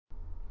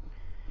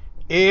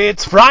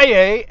It's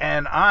Friday,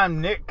 and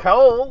I'm Nick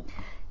Cole.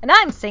 And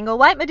I'm Single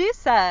White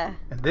Medusa.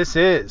 And this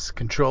is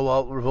Control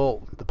Alt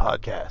Revolt, the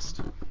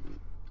podcast.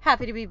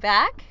 Happy to be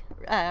back.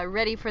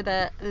 Ready for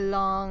the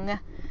long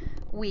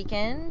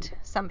weekend.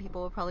 Some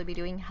people will probably be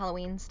doing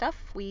Halloween stuff.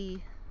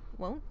 We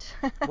won't.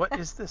 What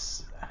is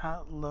this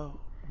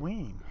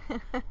Halloween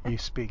you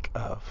speak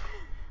of?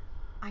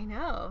 I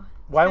know.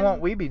 Why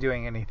won't we be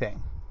doing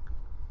anything?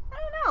 I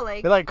don't know.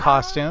 We like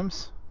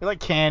costumes. We like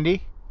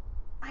candy.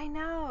 I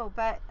know,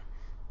 but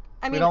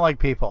I mean, we don't like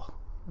people.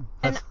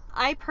 And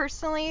I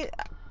personally,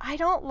 I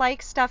don't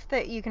like stuff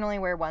that you can only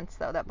wear once,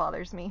 though. That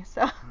bothers me.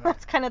 So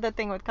that's kind of the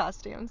thing with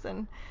costumes.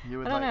 And I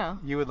don't know.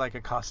 You would like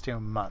a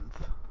costume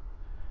month.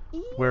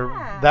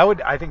 Yeah.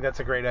 I think that's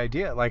a great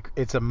idea. Like,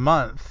 it's a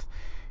month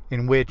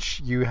in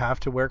which you have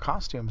to wear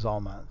costumes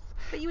all month.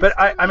 But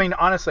I mean,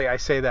 honestly, I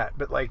say that,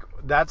 but like,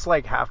 that's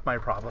like half my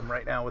problem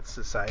right now with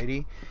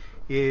society,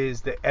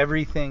 is that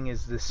everything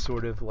is this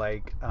sort of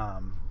like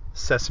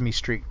Sesame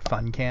Street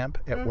fun camp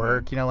at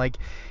work. You know, like,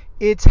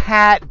 it's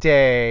hat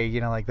day.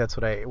 You know, like, that's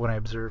what when I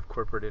observe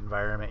corporate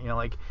environment. You know,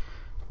 like,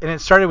 and it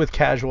started with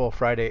Casual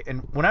Friday.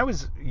 And when I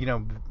was,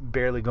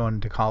 barely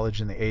going to college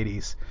in the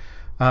 80s,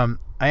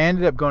 I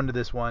ended up going to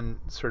this one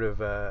sort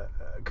of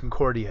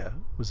Concordia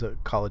was a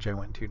college I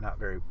went to.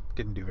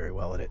 Didn't do very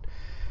well at it.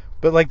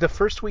 But like the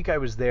first week I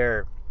was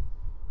there,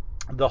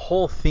 the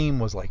whole theme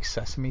was like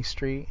Sesame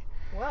Street.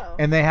 Whoa.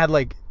 And they had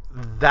like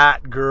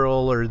that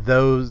girl or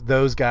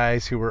those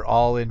guys who were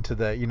all into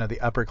the, the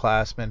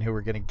upperclassmen who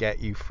were going to get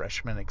you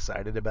freshmen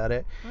excited about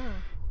it.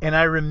 And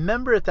I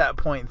remember at that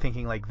point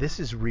thinking, like, this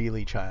is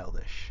really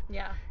childish.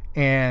 Yeah.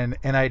 And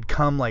I'd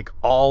come like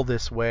all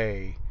this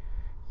way,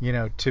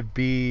 to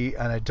be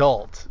an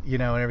adult,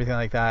 and everything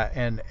like that.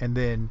 And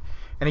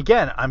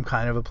again, I'm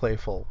kind of a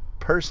playful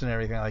person and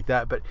everything like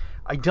that, but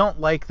I don't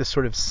like the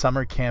sort of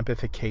summer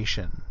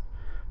campification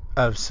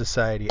of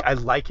society. I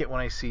like it when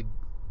I see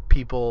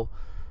people,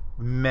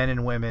 men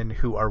and women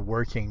who are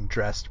working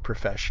dressed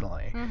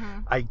professionally.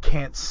 I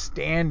can't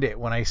stand it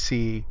when I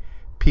see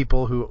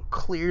people who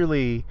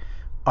clearly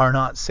are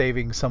not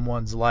saving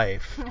someone's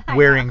life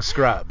wearing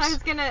scrubs. I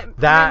was going to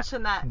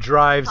mention that.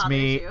 Drives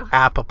me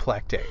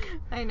apoplectic.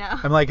 I know.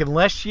 I'm like,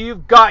 unless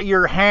you've got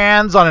your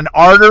hands on an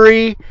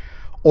artery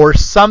or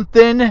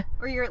something,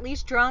 or you're at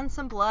least drawing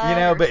some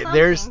blood, but something.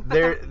 there's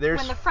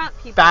when the front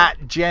people, fat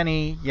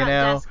Jenny,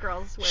 desk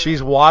girls wear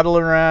she's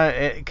waddling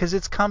around because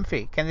it's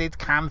comfy, and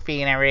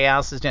everybody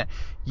else is doing.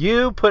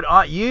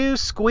 You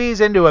squeeze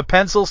into a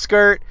pencil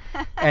skirt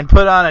and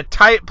put on a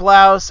tight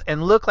blouse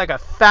and look like a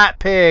fat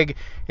pig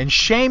and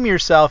shame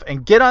yourself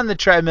and get on the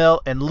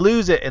treadmill and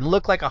lose it and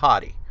look like a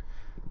hottie.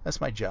 That's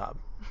my job,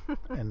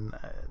 and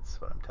that's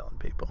what I'm telling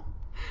people.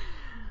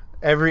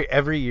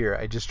 Every year,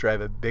 I just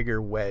drive a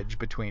bigger wedge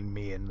between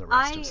me and the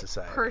rest of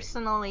society. I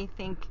personally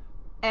think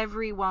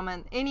any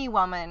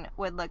woman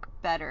would look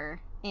better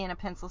in a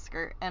pencil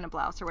skirt and a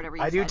blouse or whatever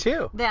you said. I do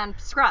too. Than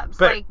scrubs.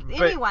 But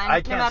anyone,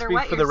 I can't no matter speak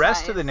what for your the rest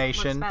size, of the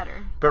nation. looks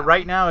better but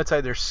right now, it's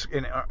either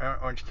in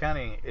Orange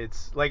County.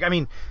 It's like, I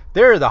mean,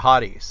 there are the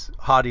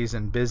hotties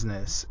in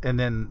business, and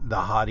then the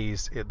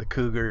hotties, the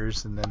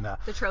cougars, and then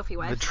the trophy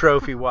wives. The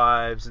trophy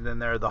wives, and then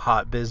there are the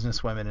hot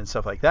business women and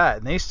stuff like that,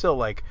 and they still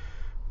like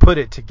put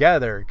it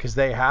together because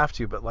they have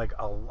to. But like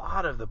a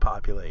lot of the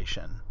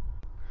population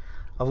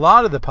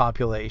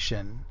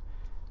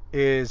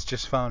is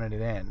just phoning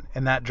it in,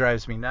 and that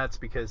drives me nuts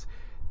because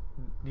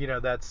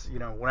that's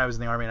when I was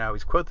in the Army, and I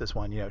always quote this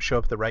one, show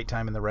up at the right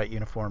time in the right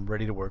uniform,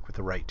 ready to work with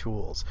the right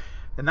tools.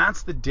 And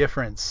that's the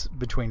difference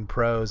between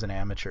pros and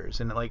amateurs.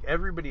 And like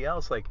everybody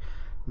else, like,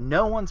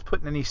 no one's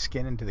putting any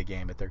skin into the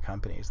game at their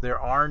companies. There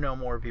are no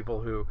more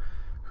people who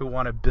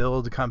want to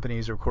build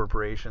companies or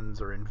corporations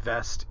or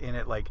invest in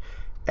it. Like,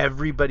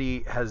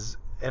 everybody has,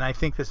 and I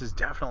think this is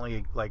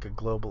definitely like a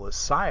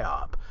globalist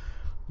psyop,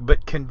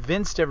 but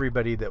convinced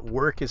everybody that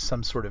work is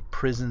some sort of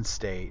prison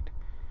state,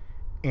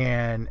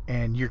 and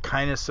you're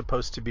kind of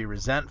supposed to be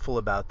resentful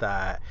about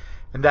that,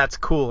 and that's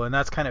cool. And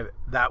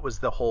that was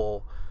the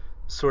whole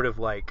sort of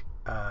like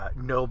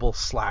noble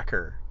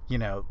slacker,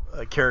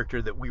 a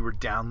character that we were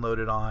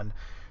downloaded on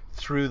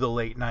through the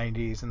late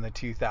 90s and the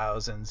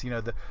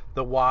 2000s,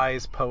 the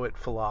wise poet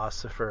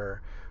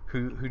philosopher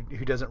who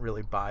doesn't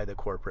really buy the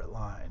corporate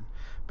line.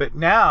 But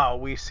now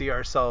we see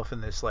ourselves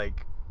in this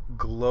like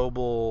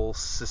global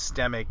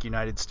systemic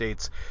United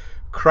States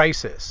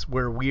crisis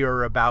where we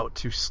are about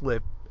to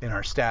slip in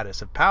our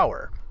status of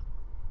power.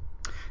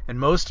 And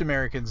most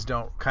Americans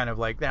don't they're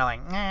like,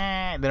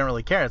 nah, they don't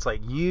really care. It's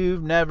like,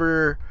 you've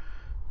never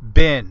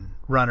been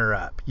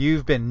runner-up.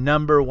 You've been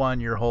number one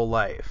your whole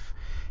life.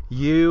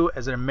 You,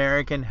 as an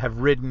American, have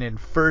ridden in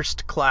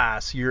first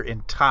class your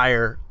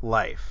entire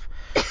life.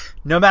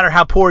 No matter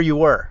how poor you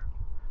were,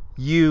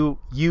 you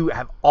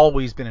have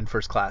always been in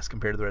first class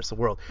compared to the rest of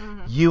the world.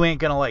 You ain't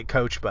gonna like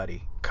Coach,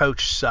 buddy.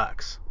 Coach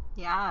sucks.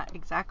 Yeah,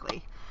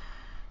 exactly.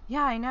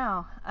 Yeah, I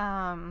know.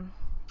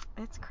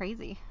 It's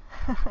crazy.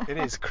 It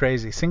is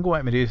crazy. Single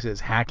White Medusa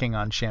is hacking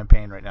on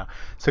champagne right now.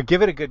 So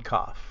give it a good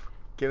cough.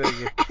 Give it a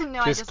good...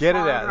 No, just get it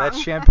out. Wrong. That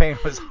champagne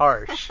was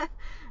harsh.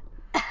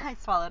 I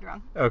swallowed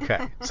wrong.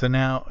 Okay, so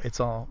now it's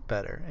all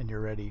better, and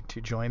you're ready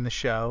to join the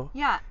show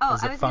Yeah. Oh,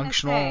 as I a was gonna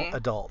functional say.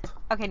 adult.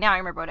 Okay, now I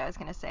remember what I was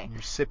gonna say.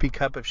 Your sippy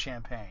cup of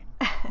champagne.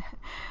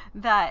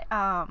 That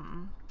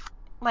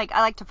like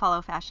I like to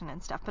follow fashion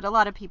and stuff, but a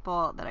lot of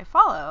people that I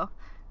follow,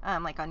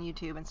 like on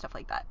YouTube and stuff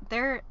like that,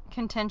 their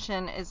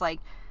contention is like,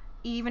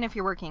 even if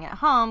you're working at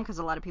home, because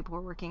a lot of people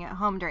were working at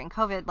home during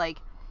COVID, like,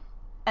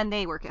 and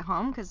they work at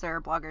home because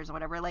they're bloggers or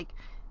whatever, like,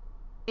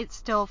 it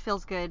still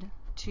feels good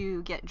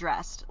to get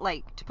dressed,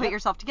 like, to put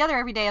yourself together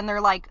every day, and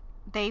they're like,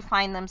 they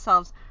find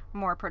themselves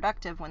more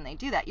productive when they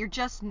do that. You're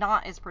just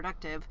not as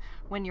productive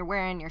when you're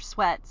wearing your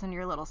sweats and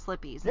your little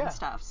slippies and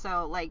stuff.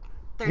 So, like,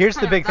 there's Here's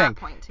kind the big of that thing.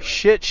 point to it.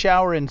 Shit,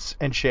 shower,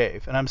 and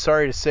shave. And I'm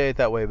sorry to say it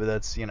that way, but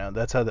that's,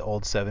 that's how the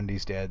old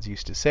 70s dads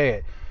used to say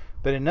it.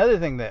 But another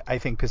thing that I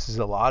think pisses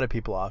a lot of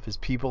people off is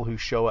people who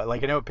show up.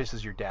 Like, I know it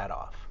pisses your dad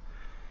off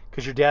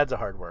because your dad's a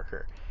hard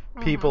worker.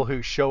 People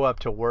who show up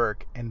to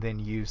work and then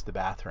use the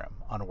bathroom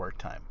on work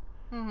time.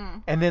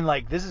 And then,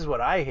 like, this is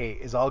what I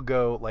hate is I'll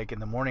go, like, in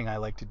the morning I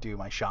like to do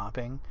my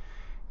shopping.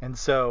 And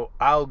so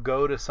I'll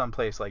go to some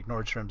place like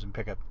Nordstrom's and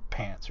pick up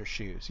pants or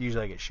shoes.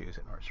 Usually I get shoes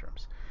at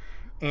Nordstrom's.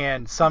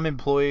 And some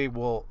employee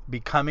will be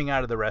coming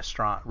out of the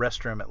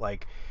restroom at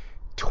like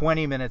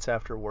 20 minutes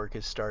after work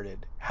has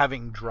started,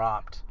 having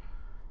dropped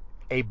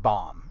a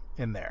bomb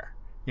in there.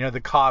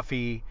 The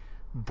coffee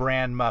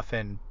bran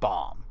muffin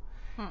bomb.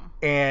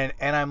 And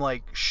I'm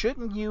like,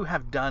 shouldn't you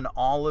have done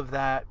all of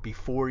that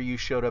before you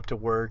showed up to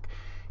work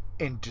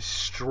and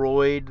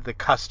destroyed the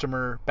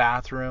customer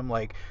bathroom?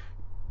 Like,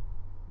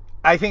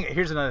 I think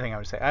here's another thing I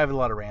would say. I have a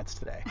lot of rants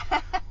today.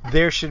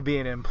 There should be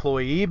an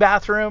employee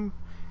bathroom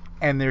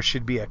and there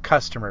should be a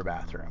customer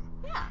bathroom.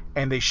 Yeah.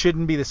 And they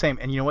shouldn't be the same.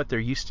 And you know what? There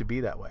used to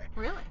be that way.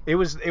 Really? It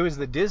was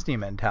the Disney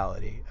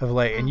mentality of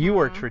like, and you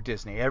worked for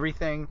Disney.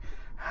 Everything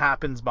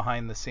happens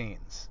behind the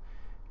scenes.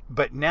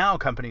 But now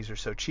companies are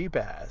so cheap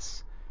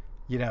ass.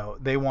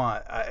 They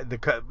want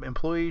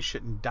employees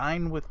shouldn't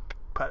dine with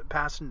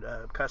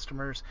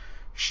customers,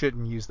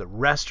 shouldn't use the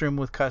restroom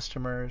with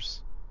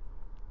customers.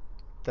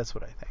 That's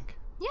what I think.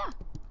 Yeah,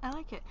 I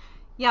like it.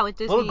 Yeah, with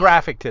Disney. A little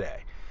graphic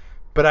today,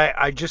 but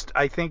I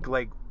think,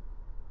 like,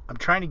 I'm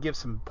trying to give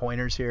some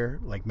pointers here.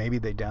 Like, maybe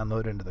they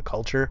download into the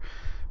culture,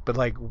 but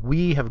like,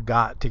 we have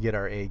got to get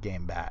our A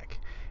game back.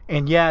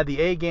 And yeah, the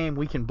A game,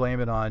 we can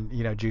blame it on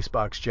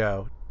Juicebox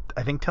Joe.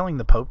 I think telling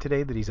the Pope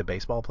today that he's a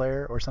baseball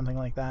player or something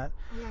like that.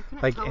 Yeah, I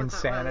couldn't like tell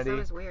insanity. What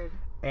that was. That was weird.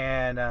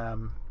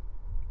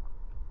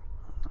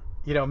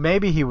 And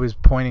maybe he was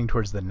pointing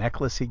towards the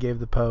necklace he gave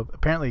the Pope.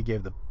 Apparently, he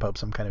gave the Pope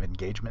some kind of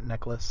engagement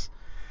necklace.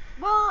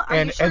 Well,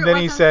 are you sure and then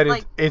he said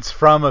like... it's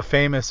from a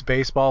famous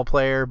baseball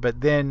player, but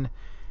then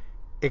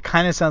it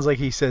kind of sounds like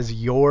he says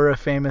you're a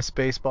famous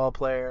baseball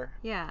player.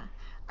 Yeah.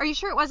 Are you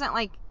sure it wasn't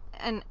like,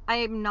 and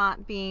I'm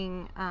not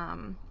being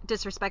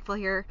disrespectful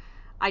here,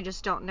 I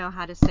just don't know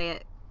how to say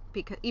it,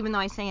 because even though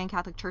I sang in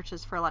Catholic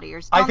churches for a lot of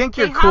years. I think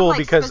you're cool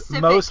because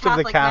most of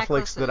the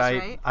Catholics that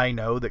I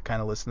know that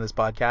kind of listen to this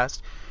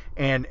podcast,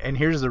 and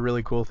here's the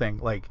really cool thing,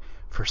 like,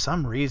 for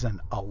some reason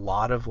a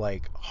lot of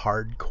like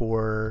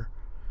hardcore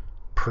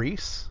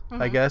priests,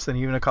 I guess, and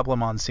even a couple of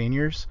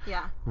monsignors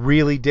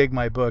really dig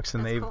my books,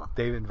 and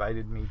they've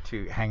invited me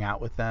to hang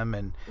out with them,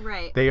 and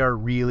they are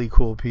really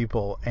cool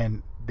people,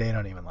 and they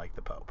don't even like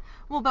the Pope.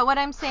 Well, but what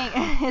I'm saying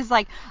is,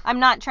 like, I'm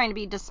not trying to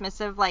be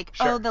dismissive, like,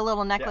 oh, the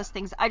little necklace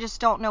things. I just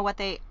don't know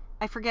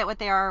I forget what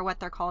they are or what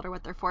they're called or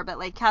what they're for, but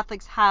like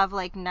Catholics have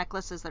like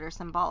necklaces that are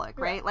symbolic,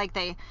 right? Like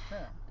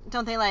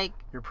don't they, like,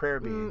 your prayer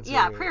beads?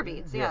 Prayer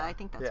beads. Yeah, I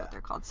think that's what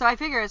they're called. So I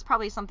figure it's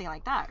probably something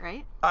like that,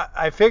 right?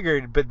 I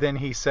figured, but then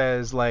he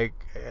says, like,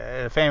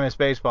 a famous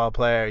baseball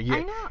player.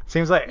 I know.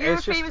 Seems like you're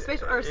it's a famous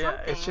baseball or something.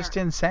 Yeah, it's just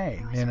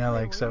insane, really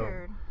like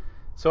weird.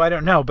 So I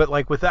don't know, but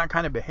like with that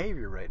kind of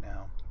behavior right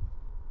now,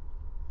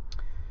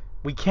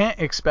 we can't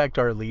expect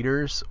our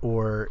leaders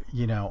or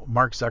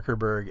Mark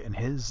Zuckerberg and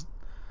his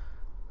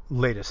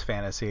latest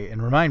fantasy.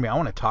 And remind me, I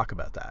want to talk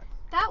about that.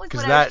 That was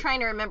what I was trying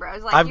to remember. I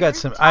was like, I've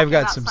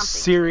got some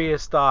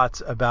serious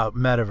thoughts about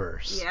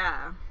metaverse.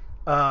 Yeah.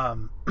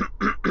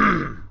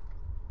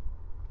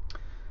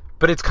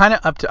 But it's kind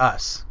of up to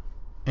us,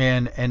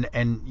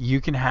 and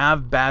you can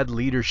have bad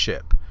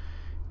leadership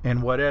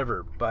and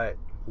whatever. But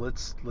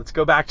let's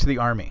go back to the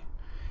Army.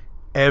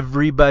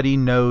 Everybody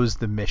knows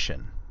the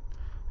mission,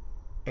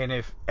 and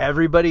if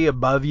everybody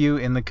above you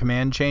in the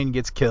command chain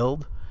gets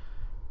killed,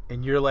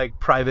 and you're like,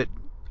 Private,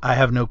 I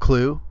have no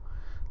clue.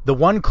 The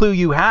one clue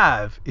you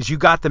have is you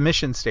got the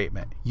mission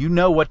statement. You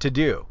know what to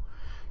do.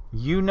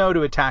 You know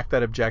to attack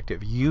that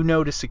objective. You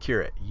know to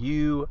secure it.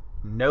 You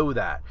know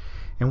that.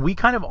 And we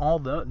kind of all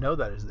know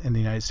that in the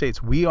United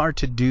States. We are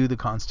to do the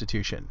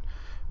Constitution,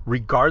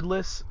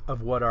 regardless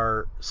of what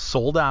are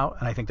sold out,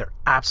 and I think they're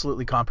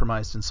absolutely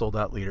compromised and sold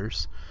out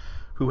leaders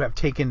who have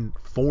taken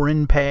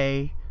foreign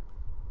pay.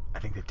 I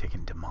think they've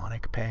taken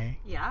demonic pay.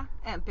 Yeah,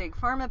 and big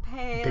pharma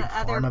pay,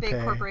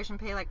 corporation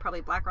pay, like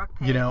probably BlackRock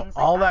pay. Things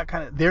all like that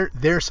kind of.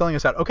 They're selling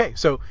us out. Okay,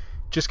 so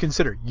just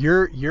consider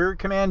your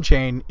command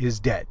chain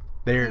is dead.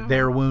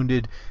 They're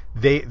wounded.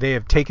 They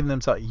have taken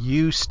themselves.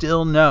 You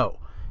still know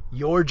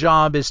Your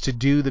job is to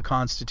do the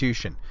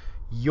Constitution.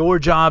 Your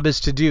job is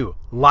to do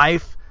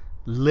life,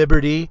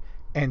 liberty,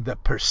 and the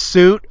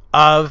pursuit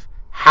of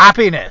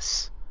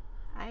happiness.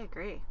 I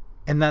agree.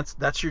 And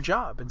that's your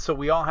job. And so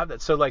we all have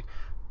that. So like,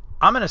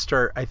 I'm going to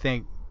start, I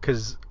think,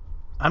 because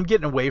I'm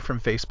getting away from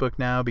Facebook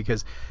now,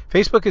 because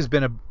Facebook has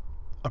been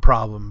a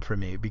problem for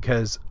me,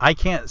 because I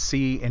can't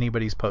see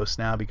anybody's posts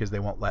now because they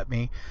won't let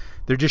me.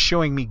 They're just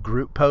showing me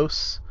group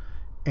posts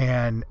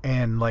and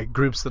like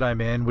groups that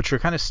I'm in, which are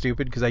kind of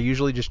stupid because I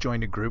usually just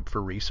joined a group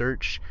for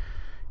research.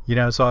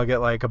 So I'll get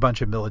like a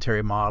bunch of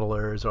military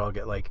modelers, or I'll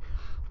get like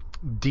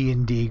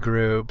D&D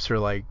groups, or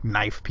like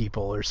knife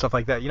people or stuff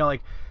like that.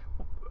 Like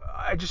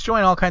I just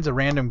join all kinds of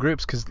random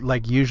groups because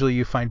like usually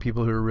you find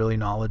people who are really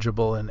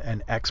knowledgeable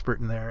and expert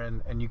in there,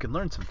 and you can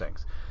learn some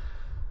things.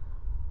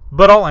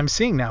 But all I'm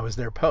seeing now is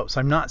their posts.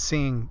 I'm not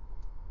seeing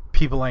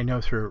people I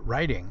know through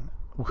writing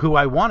who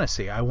I want to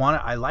see. I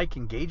like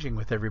engaging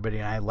with everybody,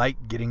 and I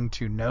like getting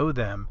to know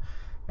them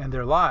and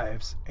their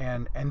lives,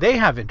 and they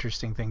have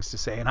interesting things to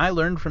say, and I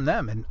learn from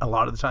them, and a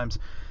lot of the times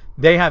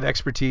they have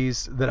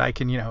expertise that I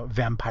can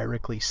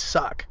vampirically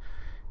suck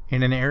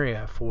in an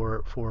area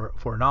for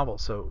a novel.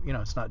 So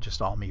it's not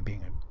just all me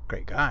being a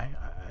great guy.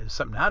 There's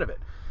something out of it.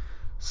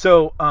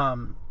 So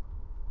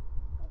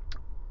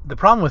the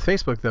problem with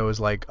Facebook though is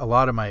like a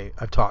lot of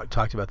I've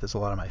talked about this, a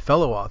lot of my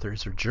fellow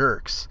authors are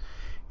jerks,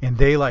 and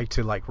they like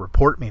to like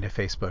report me to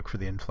Facebook for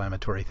the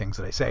inflammatory things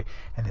that I say,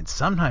 and then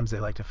sometimes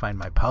they like to find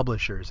my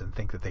publishers and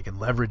think that they can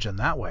leverage them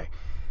that way,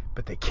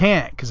 but they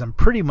can't, because I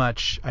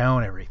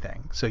own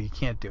everything, so you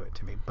can't do it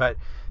to me. But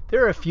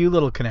there are a few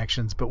little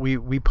connections, but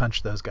we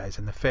punch those guys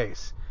in the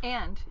face.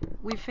 And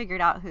we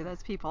figured out who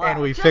those people are. And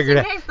we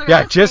figured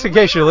out, just in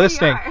case you're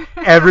listening,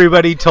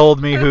 everybody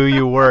told me who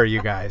you were,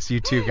 you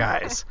two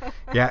guys.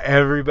 Yeah,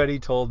 everybody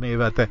told me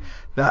about that.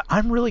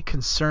 I'm really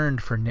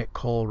concerned for Nick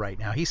Cole right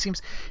now. He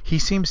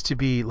seems to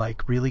be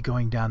like really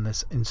going down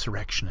this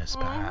insurrectionist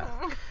path.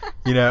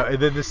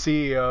 And then the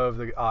CEO of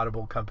the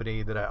audio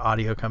company that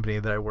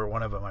I work,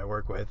 one of them I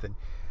work with, and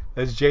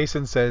as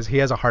Jason says, he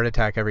has a heart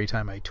attack every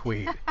time I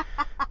tweet,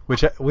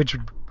 which I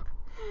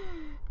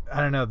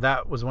don't know.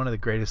 That was one of the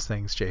greatest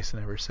things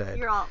Jason ever said.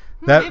 You're all,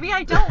 maybe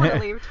I don't want to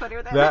leave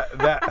Twitter then.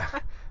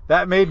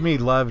 That made me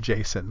love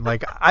Jason.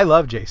 Like, I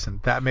love Jason.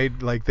 That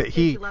made like that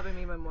he. You love him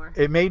even more.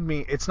 It made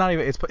me. It's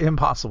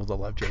impossible to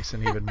love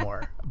Jason even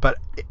more. But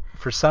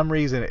for some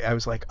reason, I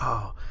was like,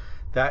 oh,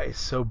 that is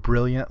so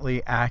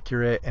brilliantly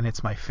accurate, and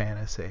it's my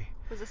fantasy.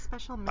 It was a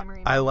special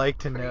memory. I like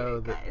to for know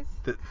you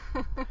guys.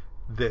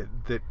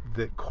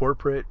 that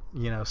corporate,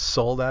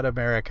 sold out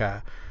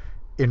America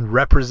in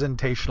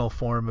representational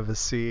form of a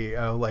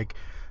CEO,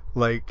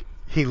 like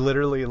he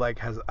literally like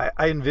has.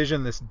 I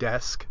envision this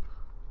desk,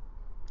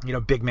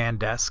 big man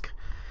desk,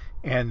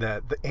 and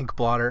the ink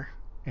blotter,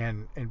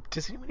 and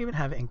does anyone even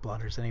have ink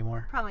blotters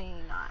anymore? Probably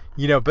not.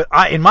 But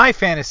in my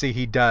fantasy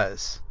he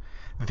does.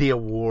 The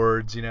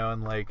awards,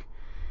 and like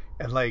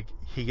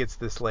he gets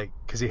this like,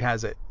 because he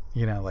has it,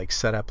 like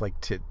set up like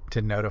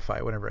to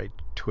notify whenever I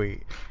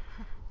tweet,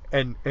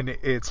 and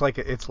it's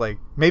like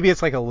maybe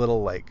it's like a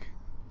little like.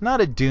 Not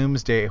a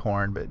doomsday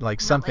horn, but like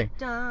something. Like,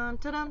 dun,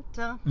 dun, dun,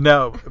 dun.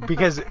 No,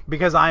 because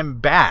I'm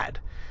bad.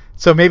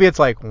 So maybe it's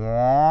like,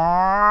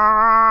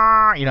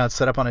 it's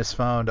set up on his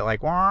phone to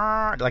like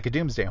a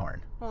doomsday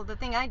horn. Well, the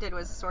thing I did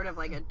was sort of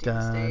like a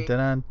Dun, doomsday. dun,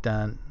 dun,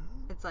 dun.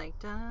 It's like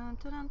dun,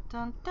 dun, dun,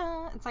 dun,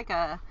 dun. It's like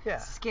a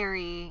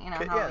scary,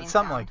 Halloween something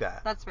sound. like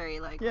that. That's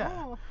very like,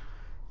 oh.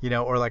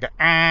 Or like a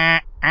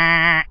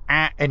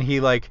and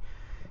he like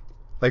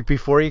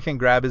before he can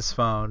grab his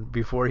phone,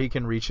 before he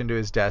can reach into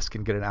his desk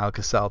and get an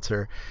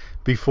Alka-Seltzer,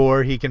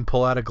 before he can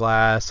pull out a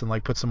glass and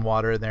like put some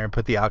water in there and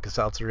put the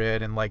Alka-Seltzer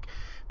in, and like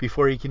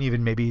before he can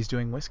even, maybe he's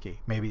doing whiskey,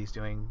 maybe he's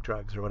doing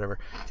drugs or whatever,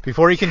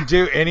 before he can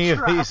do any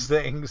of these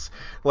things,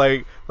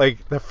 like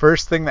the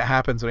first thing that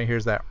happens when he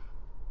hears that,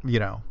 do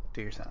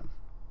your sound.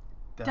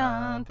 Dun,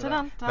 dun,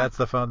 dun, dun. That's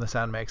the phone the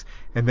sound makes,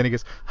 and then he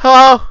goes,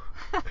 hello.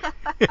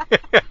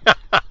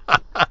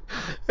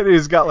 And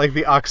he's got like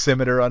the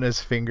oximeter on his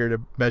finger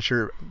to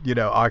measure,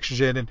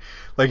 oxygen, and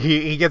like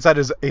he gets out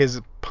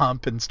his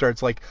pump and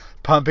starts like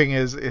pumping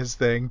his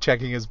thing,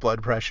 checking his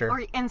blood pressure. Or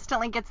he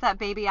instantly gets that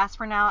baby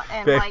aspirin out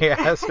and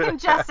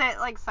ingests it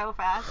like so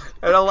fast.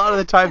 And a lot of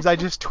the times I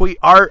just tweet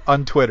art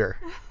on Twitter.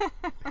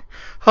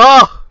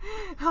 Oh,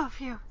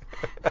 phew.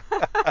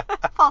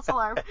 False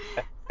alarm.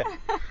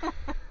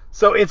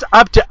 So it's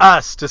up to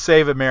us to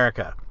save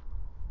America.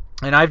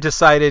 And I've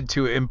decided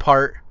to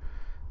impart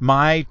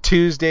my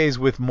Tuesdays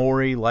with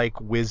Maury like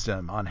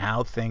wisdom on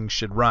how things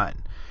should run.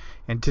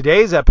 And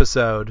today's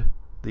episode,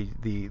 the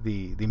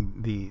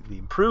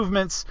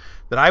improvements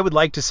that I would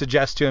like to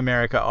suggest to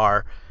America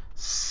are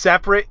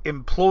separate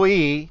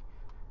employee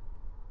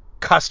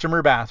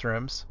customer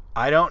bathrooms.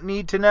 I don't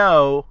need to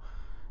know,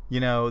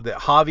 that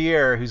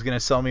Javier, who's going to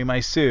sell me my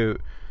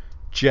suit,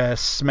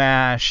 just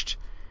smashed,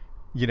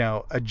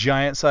 a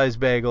giant sized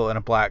bagel and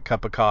a black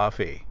cup of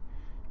coffee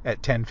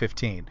at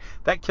 10:15.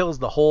 That kills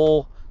the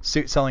whole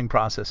suit selling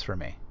process for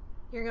me.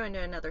 You're going to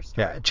another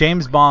store. Yeah,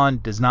 James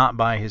Bond does not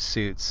buy his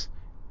suits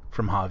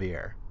from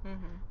Javier.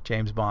 Mm-hmm.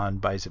 James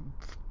Bond buys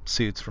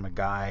suits from a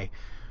guy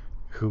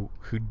who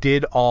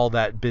did all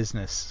that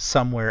business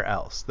somewhere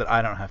else that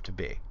I don't have to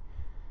be.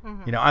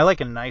 Mm-hmm. You know, I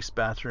like a nice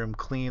bathroom,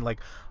 clean, like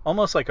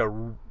almost like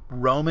a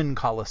Roman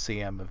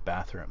Colosseum of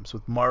bathrooms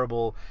with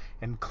marble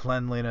and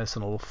cleanliness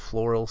and a little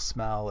floral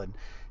smell and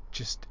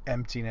just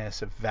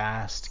emptiness, a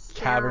vast,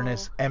 Sterile.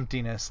 cavernous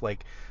emptiness,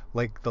 like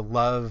the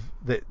love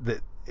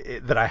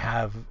that I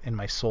have in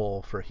my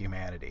soul for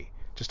humanity.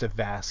 Just a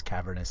vast,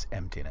 cavernous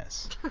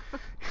emptiness.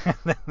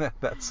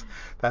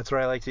 That's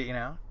where I like to, you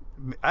know.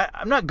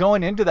 I'm not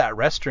going into that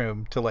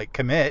restroom to like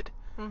commit.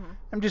 Mm-hmm.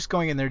 I'm just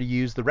going in there to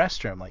use the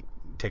restroom, like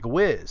take a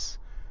whiz.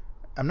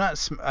 I'm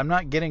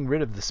not getting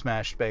rid of the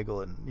smashed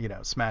bagel and, you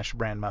know, smashed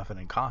bran muffin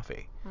and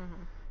coffee.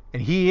 Mm-hmm.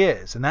 And he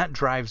is, and that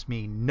drives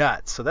me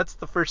nuts. So that's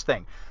the first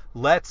thing.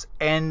 Let's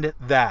end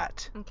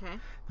that. Okay.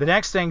 The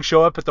next thing,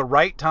 show up at the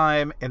right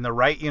time in the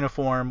right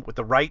uniform with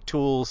the right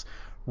tools,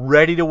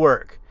 ready to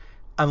work.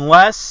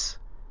 Unless,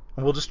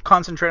 and we'll just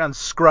concentrate on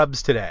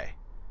scrubs today.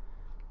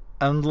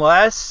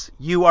 Unless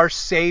you are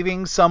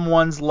saving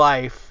someone's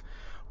life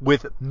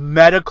with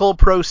medical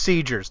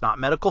procedures, not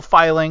medical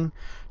filing,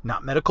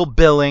 not medical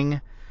billing,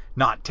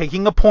 not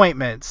taking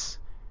appointments,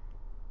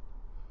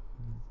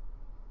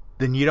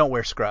 then you don't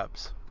wear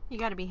scrubs. You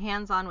got to be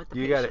hands-on with the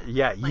You patient. got to,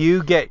 yeah,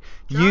 Like,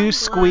 you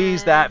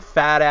squeeze blood, that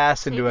fat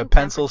ass into a taking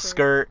pencil temperature.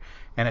 skirt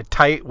and a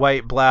tight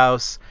white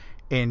blouse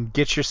and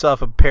get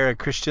yourself a pair of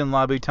Christian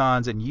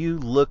Louboutins and you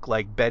look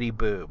like Betty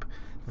Boop.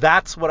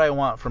 That's what I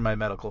want from my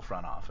medical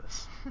front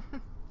office.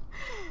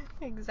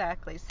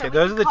 Exactly. So Okay, we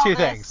those could are the call two this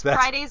things.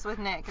 That's Fridays with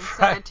Nick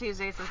instead of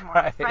Tuesdays with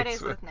Morgan.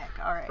 Fridays with Nick.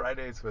 All right.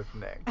 Fridays with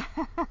Nick.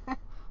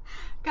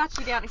 Got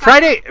you down.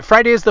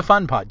 Friday is the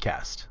fun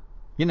podcast.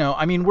 You know,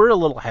 I mean, we're a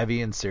little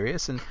heavy and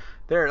serious, and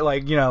they're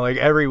like, you know, like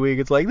every week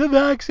it's like the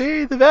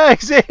vaccine, the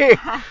vaccine's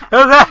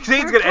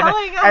gonna,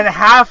 and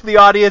half the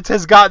audience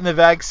has gotten the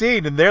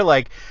vaccine, and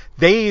they're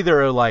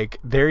either like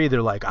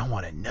I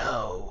want to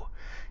know,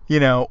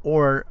 you know,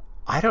 or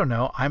I don't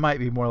know, I might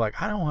be more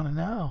like I don't want to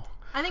know.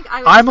 I think I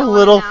would I'm a still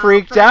little wanna know,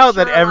 freaked but I'm out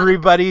sure that a lot of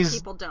everybody's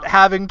people don't.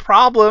 having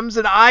problems,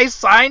 and I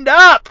signed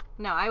up.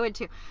 No, I would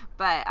too.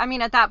 But I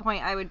mean, at that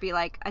point, I would be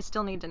like, I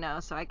still need to know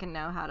so I can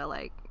know how to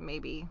like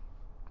maybe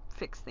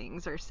fix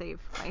things or save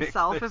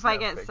myself if I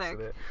get sick.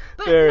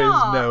 But there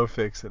is no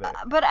fixing it.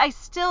 But I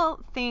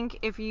still think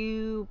if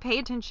you pay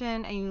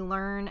attention and you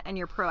learn and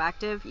you're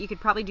proactive, you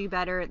could probably do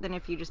better than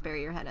if you just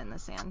bury your head in the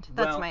sand.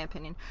 That's my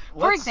opinion.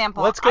 For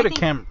example, let's go to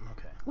Cam.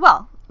 Okay.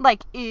 Well,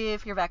 like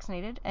if you're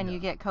vaccinated and you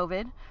get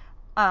COVID,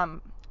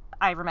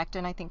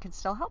 ivermectin I think could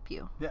still help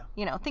you. Yeah.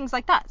 You know, things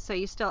like that. So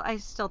I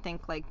still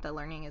think like the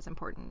learning is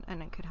important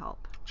and it could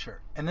help.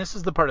 Sure. And this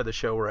is the part of the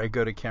show where I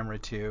go to camera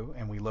 2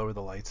 and we lower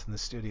the lights in the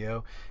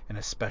studio and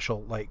a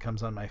special light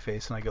comes on my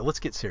face and I go, let's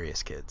get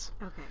serious, kids.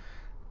 Okay.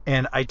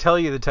 And I tell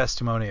you the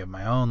testimony of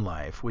my own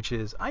life, which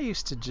is I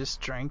used to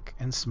just drink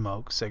and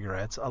smoke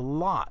cigarettes a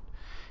lot.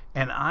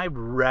 And I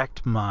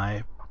wrecked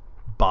my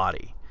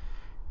body.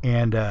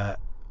 And I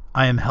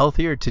am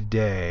healthier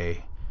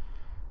today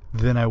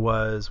than I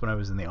was when I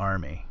was in the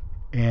Army.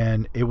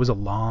 And it was a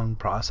long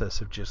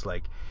process of just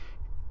like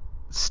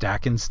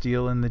stacking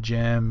steel in the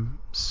gym,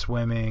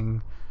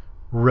 swimming,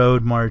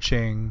 road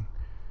marching,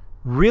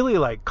 really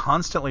like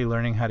constantly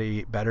learning how to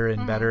eat better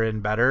and better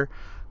and better,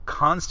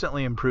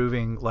 constantly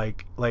improving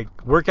like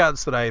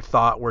workouts that I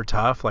thought were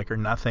tough like are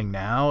nothing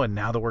now, and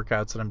now the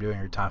workouts that I'm doing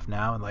are tough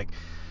now, and like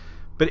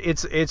but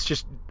it's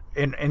just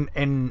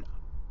and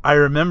I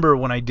remember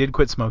when I did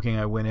quit smoking,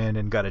 I went in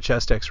and got a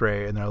chest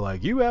x-ray and they're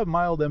like, you have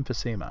mild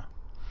emphysema.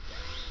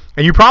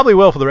 And you probably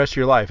will for the rest of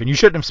your life, and you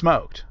shouldn't have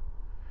smoked.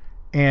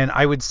 And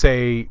I would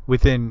say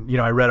within, you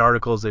know, I read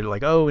articles that are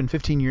like, oh, in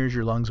 15 years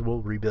your lungs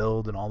will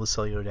rebuild and all the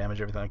cellular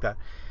damage, everything like that.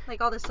 Like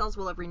all the cells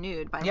will have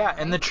renewed by then, Yeah, right?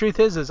 and the truth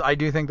is I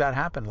do think that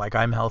happened. Like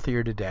I'm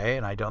healthier today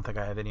and I don't think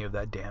I have any of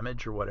that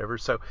damage or whatever.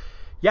 So,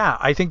 yeah,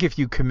 I think if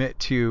you commit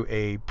to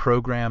a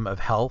program of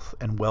health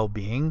and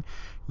well-being,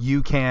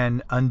 you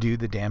can undo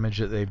the damage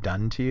that they've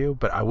done to you,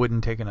 but I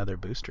wouldn't take another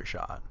booster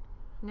shot.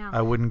 No.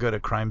 I wouldn't go to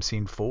crime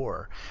scene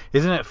 4.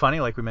 Isn't it funny,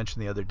 like we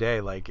mentioned the other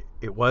day, like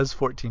it was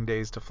 14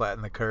 days to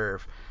flatten the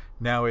curve.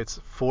 Now it's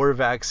 4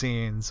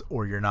 vaccines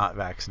or you're not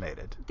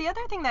vaccinated. The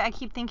other thing that I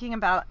keep thinking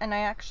about, and I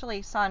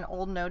actually saw an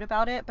old note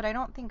about it, but I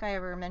don't think I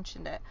ever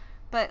mentioned it.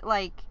 But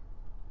like,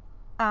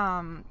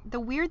 the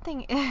weird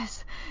thing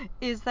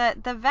is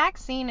that the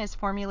vaccine is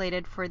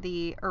formulated for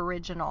the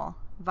original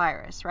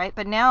virus, right?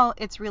 But now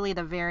it's really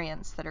the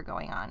variants that are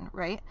going on,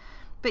 right?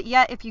 But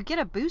yet, if you get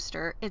a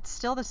booster, it's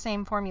still the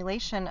same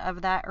formulation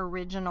of that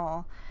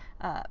original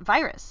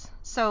virus.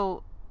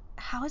 So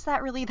how is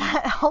that really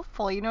that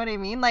helpful? You know what I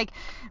mean? Like,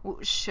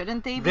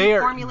 shouldn't they be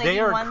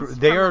formulating ones from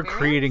they are the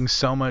creating variants?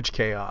 so much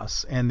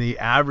chaos, and the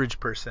average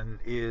person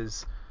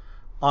is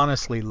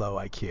honestly low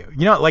IQ.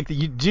 You know, like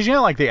did you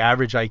know like the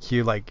average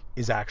IQ like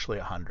is actually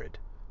 100?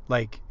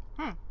 Like,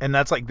 and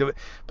that's like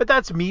but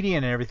that's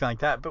median and everything like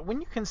that. But when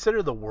you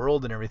consider the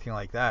world and everything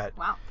like that,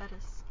 Wow, that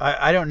is.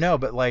 I don't know,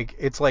 but like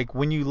it's like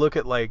when you look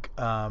at like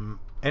and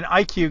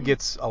IQ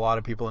gets a lot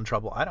of people in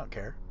trouble. I don't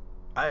care.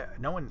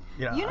 no one,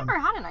 You never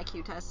had an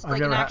IQ test, I've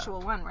like never an had-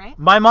 actual one, right?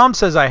 My mom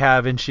says I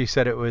have, and she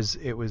said it was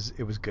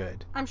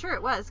good. I'm sure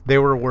it was. They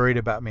were worried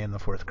about me in the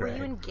 4th grade. Were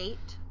you in GATE?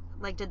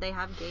 Like, did they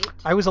have GATE?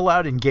 I was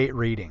allowed in gate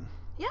reading.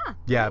 Yeah.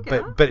 Yeah,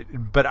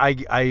 but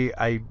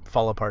I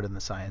fall apart in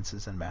the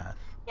sciences and math.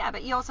 Yeah,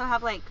 but you also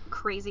have like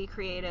crazy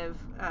creative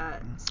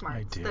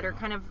smarts do. that are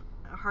kind of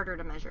harder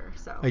to measure.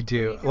 So I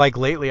do. Like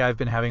lately, I've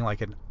been having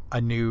like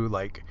a new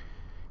like.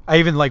 I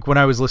even like when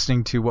I was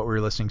listening to what we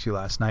were listening to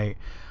last night.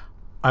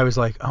 I was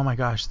like, oh my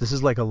gosh, this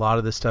is like a lot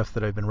of the stuff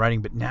that I've been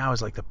writing, but now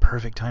is like the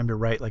perfect time to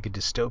write like a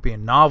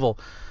dystopian novel,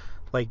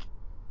 like.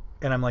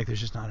 And I'm like, there's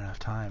just not enough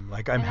time.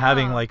 Like, I'm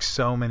having like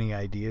so many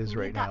ideas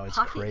right now. It's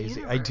crazy.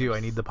 Universe. I do. I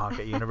need the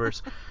pocket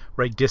universe.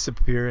 Right,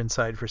 disappear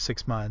inside for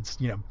 6 months.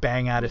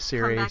 Bang out a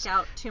series.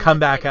 Come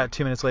back out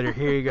 2 minutes later.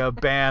 Here you go.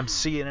 Bam.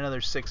 See you in another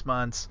 6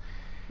 months.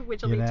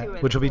 Which will be 2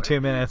 minutes. Which will be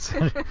 2 minutes.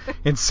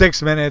 In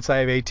 6 minutes, I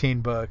have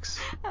 18 books.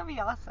 That'd be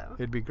awesome.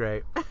 It'd be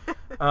great.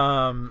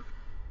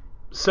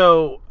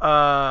 So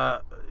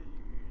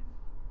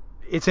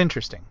it's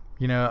interesting.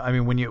 I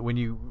mean, when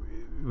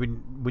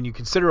you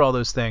consider all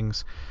those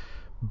things,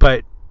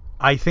 but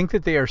I think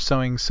that they are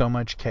sowing so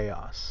much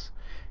chaos,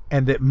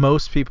 and that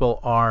most people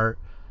are.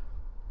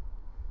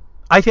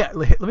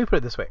 Let me put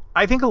it this way.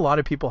 I think a lot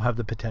of people have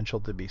the potential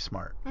to be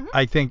smart. Mm-hmm.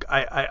 I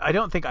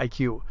don't think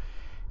IQ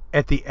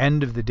at the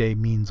end of the day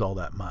means all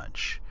that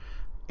much.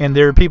 And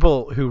there are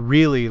people who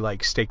really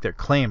like stake their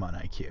claim on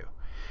IQ.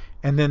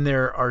 And then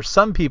there are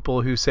some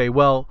people who say,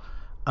 well,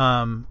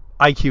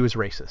 IQ is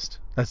racist.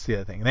 That's the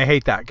other thing. And they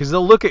hate that because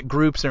they'll look at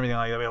groups and everything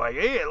like that. They'll be like,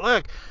 hey,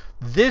 look,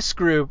 this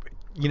group,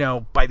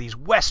 by these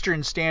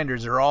Western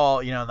standards are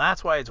all,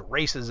 that's why it's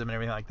racism and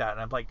everything like that.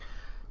 And I'm like,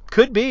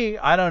 could be,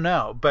 I don't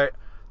know. But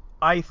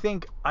I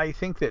think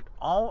that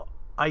all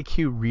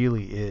IQ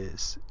really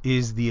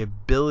is the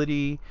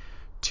ability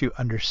to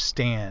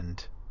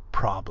understand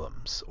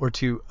problems or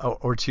to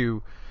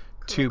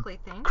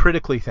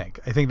critically think.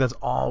 I think that's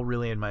all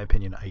really, in my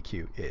opinion,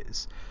 IQ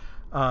is.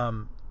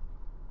 But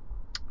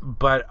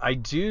I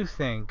do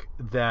think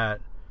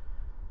that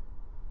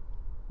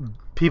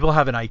people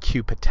have an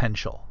IQ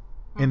potential,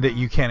 in that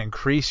you can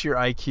increase your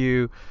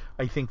IQ.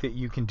 I think that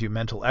you can do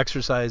mental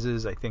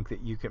exercises. I think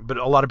that you can, but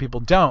a lot of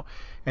people don't.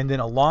 And then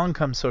along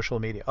comes social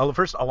media.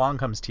 First, along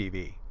comes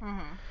TV. Mm-hmm.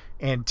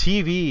 And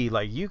TV,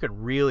 like, you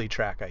can really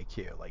track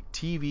IQ. Like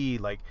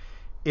TV, like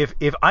if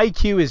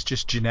IQ is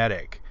just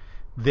genetic,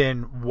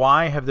 then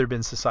why have there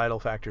been societal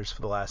factors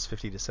for the last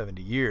 50 to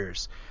 70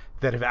 years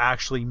that have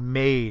actually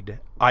made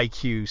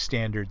IQ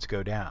standards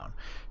go down?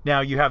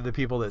 Now you have the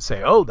people that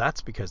say, oh, that's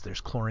because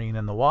there's chlorine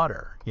in the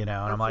water, and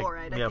I'm like,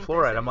 yeah,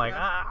 fluoride. I'm like,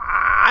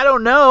 I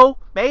don't know,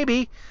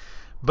 maybe.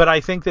 But I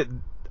think that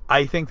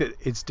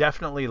it's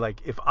definitely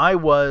like, if I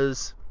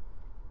was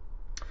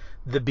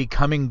the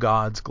becoming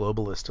gods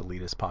globalist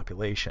elitist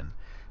population,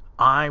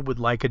 I would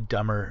like a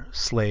dumber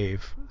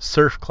slave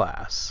serf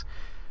class,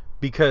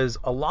 because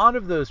a lot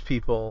of those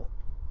people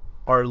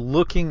are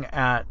looking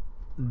at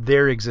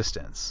their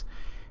existence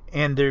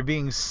and they're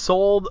being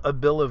sold a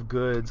bill of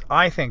goods,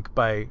 I think,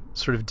 by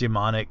sort of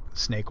demonic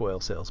snake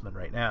oil salesmen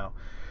right now,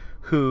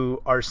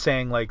 who are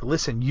saying like,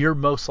 listen, you're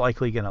most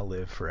likely going to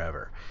live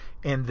forever.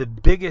 And the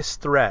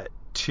biggest threat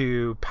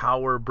to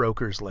power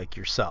brokers like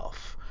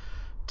yourself,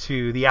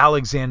 to the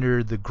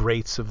Alexander the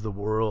Greats of the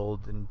world,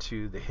 and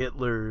to the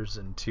Hitlers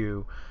and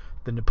to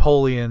the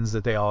Napoleons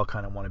that they all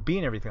kind of want to be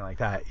and everything like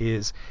that,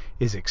 is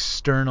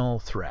external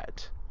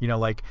threat.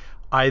 Like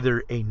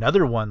either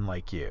another one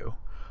like you,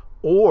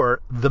 or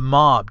the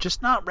mob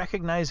just not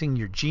recognizing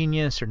your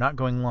genius or not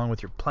going along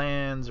with your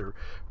plans or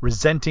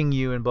resenting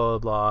you and blah, blah,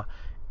 blah.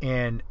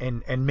 And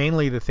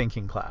mainly the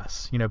thinking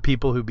class,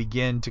 people who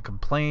begin to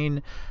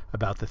complain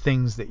about the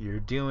things that you're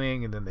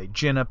doing, and then they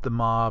gin up the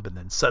mob, and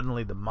then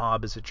suddenly the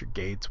mob is at your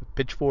gates with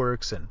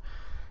pitchforks and,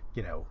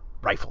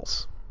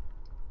 rifles.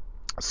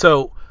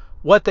 So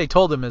what they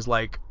told him is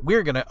like,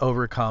 we're going to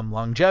overcome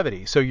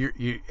longevity. So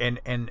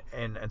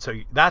so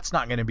that's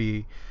not going to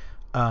be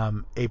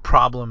a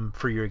problem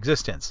for your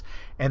existence.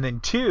 And then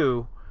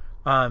two,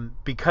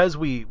 because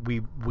we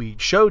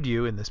showed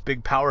you in this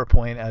big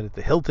PowerPoint out at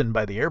the Hilton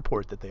by the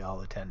airport that they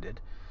all attended,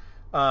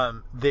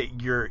 that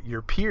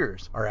your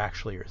peers are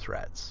actually your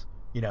threats.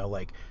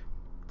 Like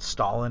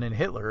Stalin and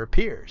Hitler are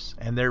peers,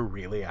 and they're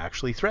really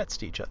actually threats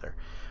to each other.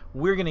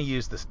 We're going to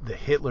use the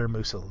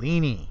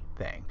Hitler-Mussolini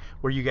thing,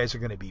 where you guys are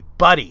going to be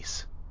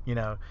buddies.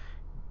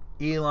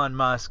 Elon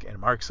Musk and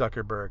Mark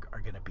Zuckerberg are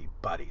going to be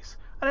buddies.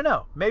 I don't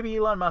know. Maybe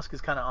Elon Musk is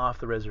kind of off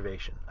the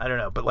reservation. I don't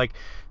know. But like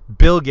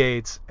Bill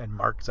Gates and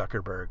Mark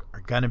Zuckerberg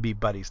are going to be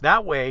buddies.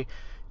 That way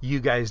you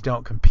guys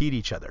don't compete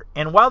each other.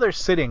 And while they're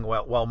sitting,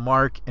 while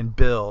Mark and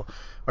Bill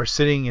are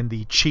sitting in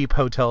the cheap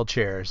hotel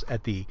chairs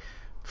at the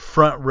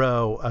front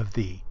row of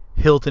the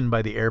Hilton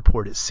by the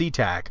airport at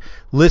SeaTac,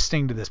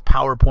 listening to this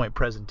PowerPoint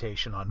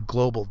presentation on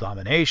global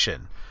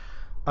domination,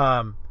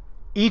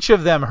 each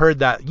of them heard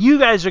that you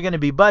guys are going to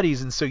be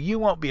buddies, and so you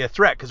won't be a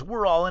threat because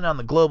we're all in on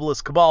the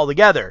globalist cabal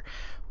together.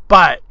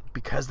 But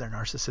because they're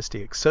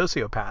narcissistic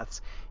sociopaths,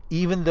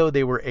 even though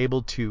they were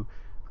able to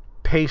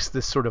pace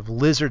this sort of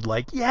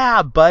lizard-like,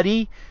 yeah,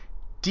 buddy,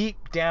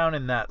 deep down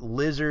in that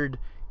lizard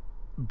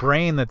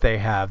brain that they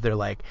have, they're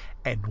like,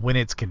 and when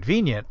it's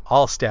convenient,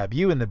 I'll stab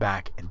you in the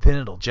back, and then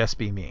it'll just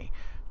be me.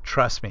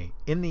 Trust me,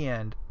 in the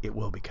end, it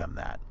will become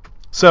that.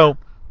 So,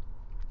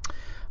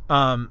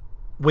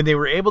 when they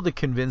were able to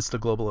convince the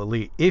global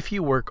elite, if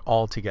you work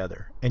all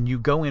together and you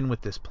go in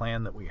with this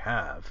plan that we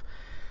have,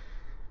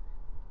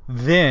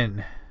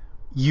 then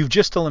you've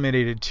just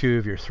eliminated two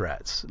of your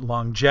threats,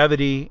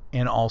 longevity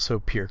and also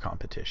peer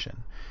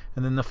competition.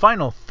 And then the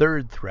final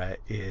third threat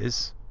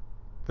is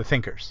the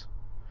thinkers.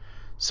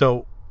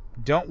 So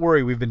don't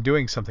worry, we've been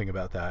doing something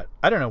about that.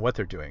 I don't know what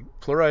they're doing.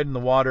 Fluoride in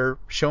the water,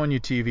 showing you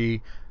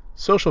TV.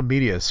 Social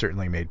media has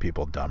certainly made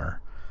people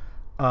dumber.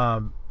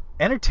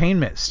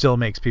 Entertainment still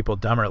makes people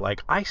dumber.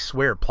 Like, I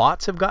swear,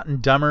 plots have gotten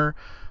dumber.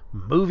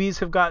 Movies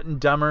have gotten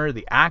dumber.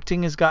 The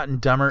acting has gotten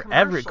dumber.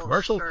 Every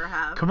commercial, sure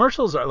have.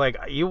 commercials are like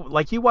you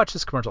watch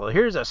this commercial.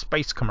 Here's a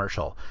space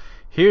commercial.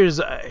 Here's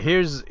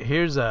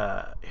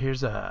a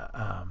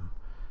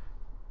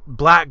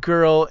black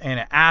girl in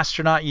an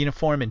astronaut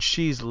uniform, and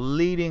she's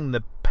leading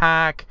the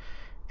pack.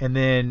 And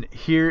then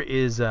here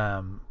is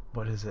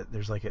what is it?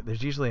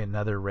 There's usually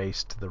another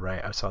race to the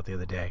right. I saw it the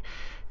other day,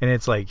 and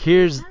it's like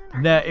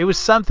it was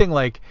something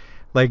like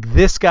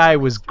this guy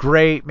was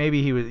great.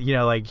 Maybe he was,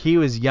 like he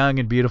was young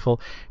and beautiful,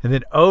 and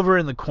then over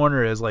in the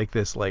corner is like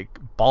this like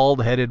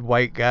bald-headed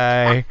white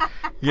guy,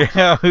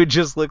 who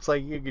just looks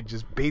like you could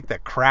just beat the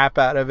crap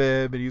out of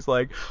him, and he's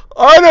like,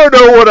 I don't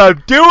know what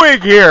I'm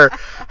doing here.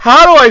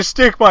 How do I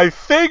stick my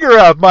finger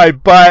up my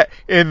butt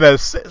in the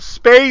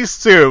space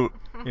suit?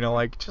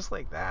 Like just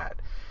like that.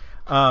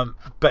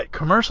 But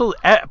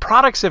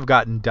products have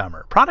gotten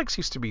dumber. Products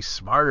used to be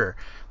smarter.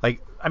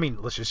 Like, I mean,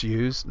 let's just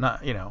use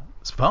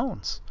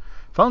phones.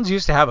 Phones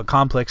used to have a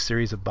complex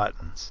series of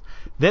buttons.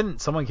 Then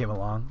someone came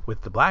along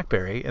with the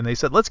BlackBerry and they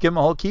said, let's give them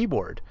a whole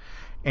keyboard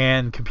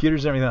and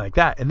computers and everything like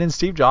that. And then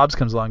Steve Jobs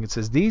comes along and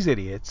says, these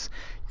idiots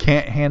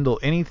can't handle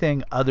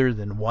anything other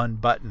than one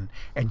button.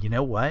 And you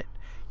know what?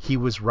 He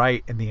was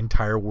right, and the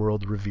entire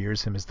world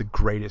reveres him as the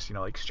greatest.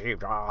 Like Steve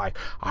Jobs,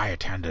 I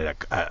attended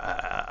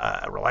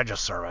a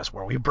religious service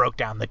where we broke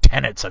down the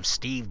tenets of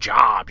Steve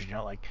Jobs.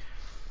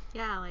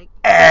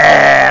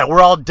 We're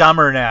all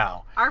dumber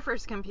now. Our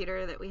first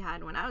computer that we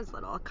had when I was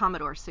little, a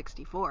Commodore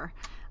 64.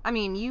 I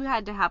mean, you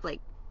had to have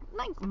like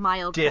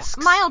mild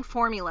discs, mild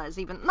formulas,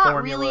 even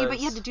not really, but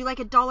you had to do like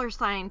a dollar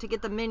sign to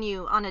get the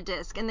menu on a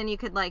disc, and then you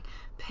could like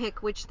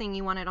pick which thing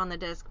you wanted on the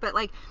disc. But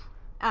like.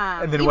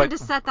 And then even to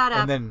set that up.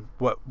 And then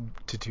what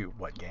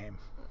game?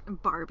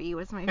 Barbie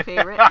was my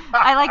favorite.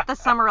 I liked the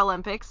Summer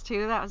Olympics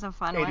too. That was a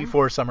fun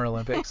 84 Summer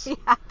Olympics. Yeah,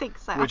 I think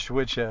so.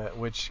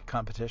 Which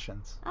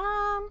competitions?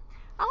 I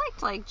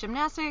liked like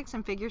gymnastics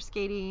and figure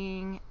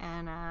skating,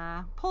 and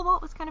pole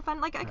vault was kind of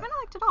fun. Like I kind of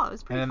liked it all. It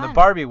was pretty fun. And in the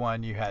Barbie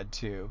one, you had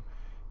to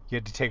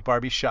take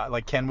Barbie shot.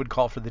 Like Ken would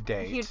call for the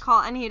date. He'd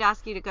call and he'd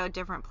ask you to go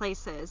different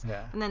places.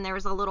 Yeah. And then there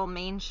was a little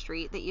main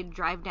street that you'd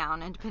drive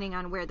down, and depending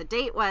on where the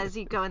date was,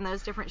 you'd go in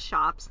those different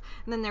shops.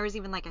 And then there was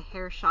even like a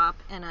hair shop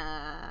and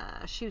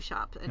a shoe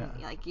shop, and then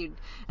you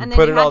had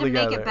to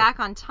make it back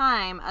on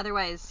time.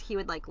 Otherwise, he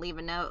would like leave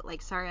a note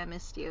like, "Sorry, I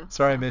missed you."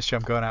 I missed you.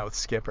 I'm going out with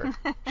Skipper.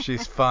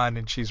 She's fun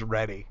and she's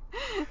ready.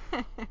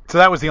 So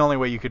that was the only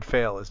way you could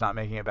fail, is not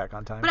making it back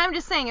on time. But I'm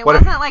just saying, it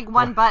wasn't like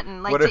one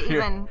button. Like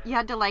you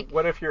had to like.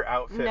 What if your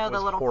outfit know the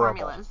was little horrible?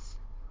 Formulas.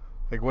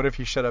 Like, what if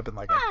you showed up in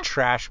like a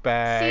trash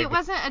bag? See, it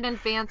wasn't an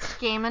advanced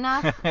game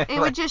enough. It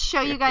would just show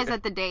you guys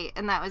at the date,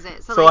 and that was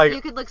it. So like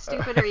you could look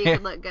stupid or you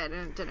could look good,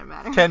 and it didn't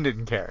matter. Ken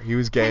didn't care. He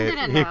was gay.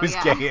 He was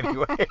gay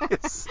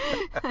anyways.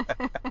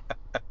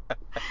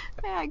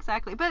 Yeah,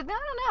 exactly. But I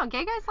don't know.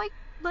 Gay guys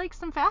like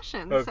some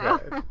fashion. Okay.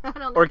 So I don't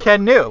know. Or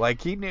Ken knew. Like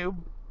he knew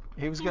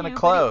he was gonna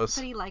close.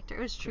 But he liked her.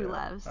 It was true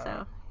love,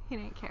 so he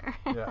didn't care.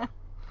 Yeah.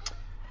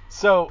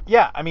 So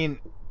yeah, I mean,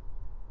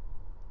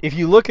 if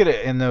you look at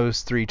it in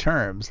those three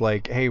terms,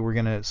 like, hey, we're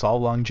going to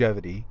solve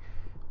longevity,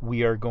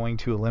 we are going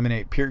to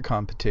eliminate peer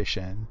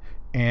competition,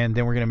 and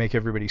then we're going to make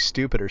everybody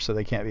stupider so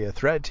they can't be a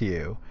threat to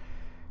you.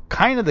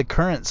 Kind of the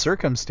current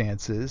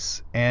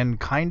circumstances, and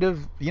kind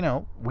of,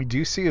 we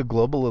do see a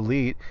global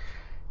elite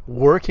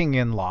working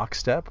in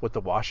lockstep. What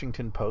the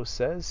Washington Post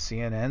says,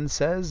 CNN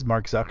says,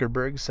 Mark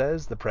Zuckerberg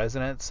says, the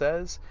president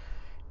says,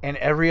 and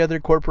every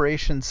other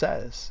corporation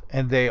says.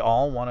 And they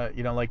all want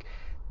to,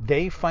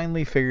 they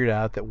finally figured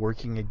out that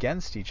working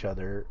against each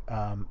other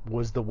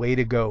was the way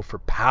to go for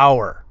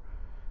power.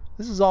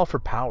 This is all for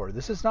power.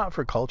 This is not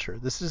for culture.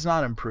 This does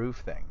not improve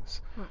things.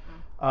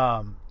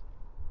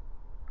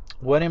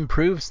 What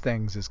improves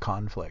things is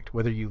conflict,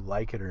 whether you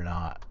like it or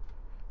not.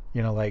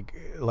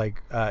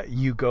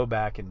 You go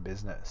back in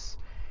business,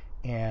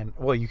 and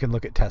you can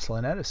look at Tesla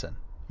and Edison,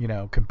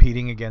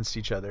 competing against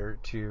each other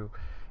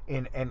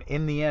and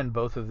in the end,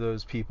 both of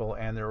those people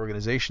and their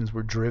organizations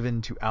were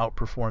driven to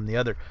outperform the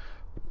other.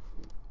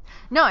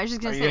 No, I was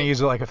just Are gonna you say. gonna use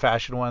it like a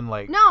fashion one,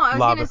 like No, I was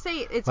Lava, gonna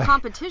say it's like,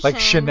 competition. like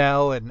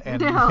Chanel and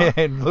No.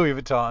 and Louis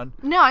Vuitton?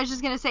 No, I was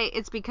just gonna say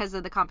it's because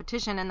of the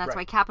competition, and that's Right.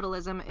 why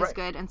capitalism is Right.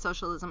 good and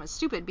socialism is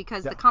stupid,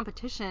 because Yeah. the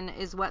competition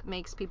is what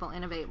makes people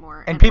innovate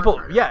more And work people,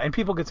 harder. yeah, and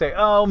people could say,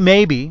 oh,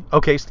 maybe,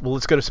 okay, well,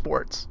 let's go to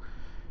sports.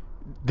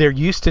 There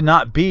used to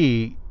not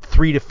be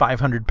 300 to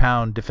 500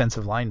 pound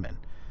defensive linemen.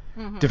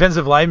 Mm-hmm.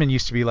 Defensive linemen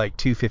used to be like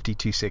 250,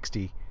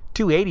 260,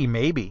 280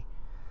 maybe.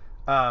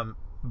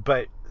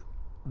 But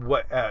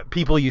what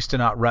people used to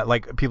not run,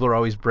 like people are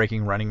always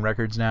breaking running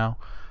records now,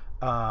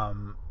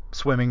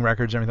 swimming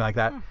records, everything like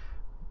that.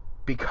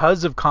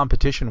 Because of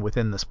competition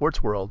within the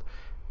sports world,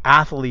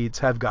 athletes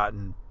have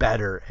gotten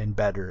better and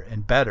better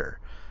and better.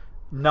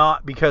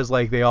 Not because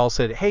like they all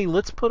said, hey,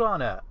 let's put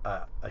on a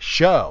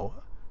show.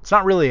 It's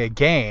not really a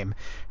game.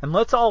 And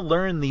let's all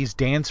learn these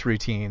dance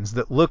routines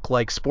that look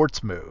like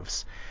sports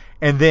moves.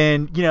 And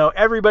then,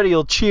 everybody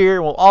will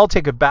cheer. We'll all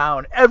take a bow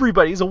and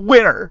everybody's a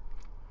winner.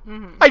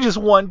 Mm-hmm. I just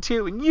won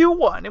too and you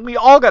won. And we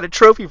all got a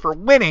trophy for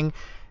winning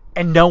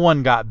and no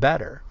one got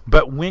better.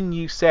 But when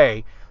you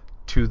say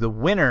to the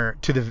winner,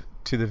 to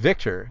the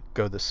victor,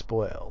 go the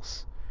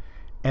spoils.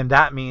 And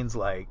that means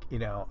like,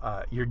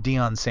 you're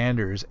Deion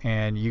Sanders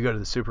and you go to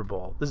the Super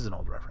Bowl. This is an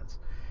old reference.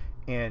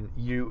 And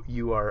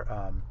you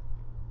are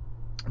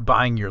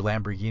buying your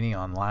Lamborghini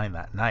online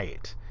that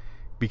night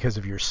because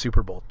of your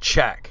Super Bowl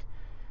check.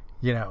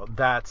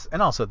 That's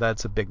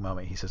a big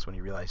moment, he says, when he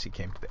realized he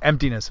came to the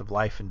emptiness of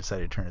life and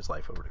decided to turn his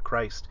life over to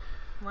Christ.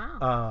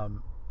 Wow.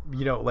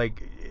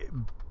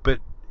 But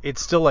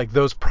it's still like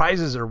those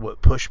prizes are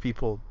what push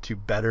people to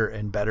better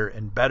and better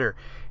and better.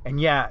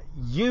 And yeah,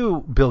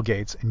 you, Bill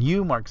Gates, and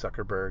you, Mark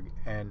Zuckerberg,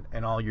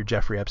 and all your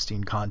Jeffrey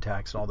Epstein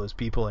contacts and all those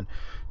people, and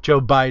Joe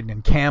Biden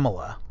and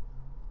Kamala,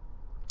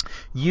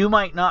 you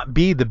might not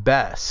be the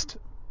best,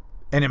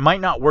 and it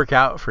might not work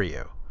out for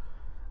you.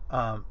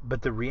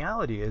 But the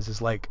reality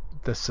is like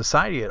the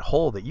society at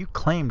whole that you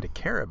claim to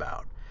care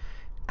about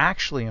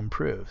actually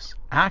improves,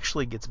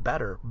 actually gets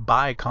better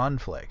by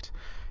conflict.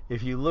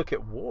 If you look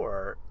at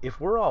war, if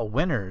we're all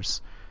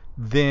winners,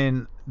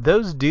 then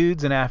those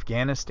dudes in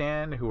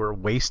Afghanistan who are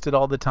wasted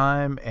all the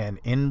time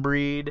and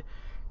inbreed,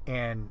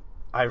 and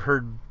I've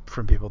heard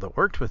from people that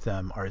worked with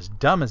them, are as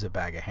dumb as a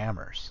bag of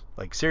hammers.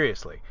 Like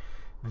seriously,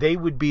 they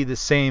would be the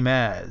same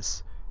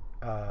as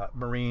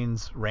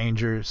Marines,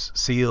 Rangers,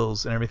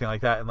 SEALs, and everything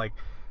like that. And like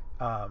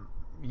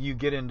you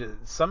get into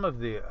some of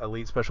the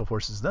elite special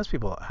forces, those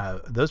people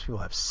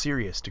have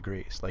serious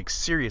degrees, like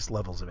serious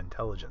levels of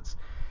intelligence,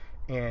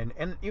 and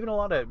even a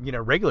lot of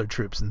regular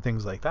troops and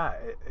things like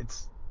that.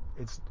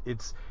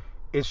 It's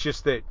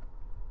just that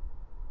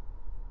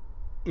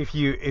if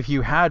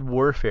you had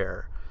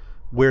warfare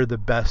where the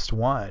best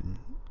won,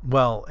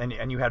 well,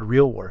 and you had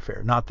real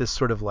warfare, not this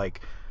sort of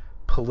like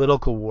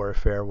political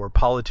warfare where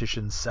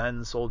politicians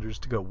send soldiers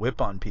to go whip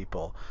on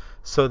people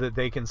so that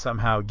they can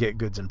somehow get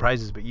goods and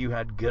prizes, but you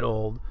had good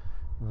old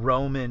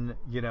Roman,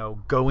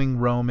 going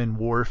Roman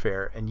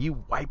warfare, and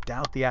you wiped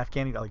out the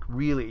Afghani, like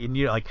really, and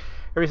like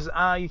everybody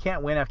says, you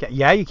can't win Afghanistan.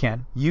 Yeah, you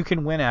can. You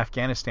can win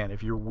Afghanistan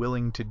if you're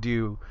willing to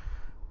do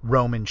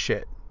Roman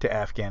shit to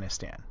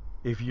Afghanistan.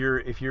 If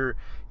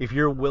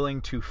you're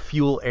willing to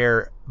fuel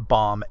air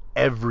bomb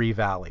every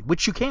valley,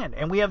 which you can,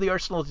 and we have the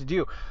arsenal to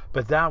do,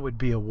 but that would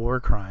be a war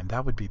crime.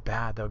 That would be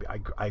bad. That would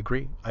be, I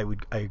agree. I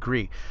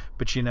agree.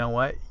 But you know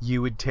what?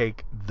 You would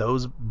take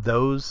those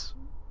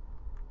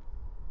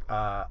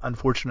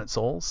unfortunate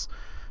souls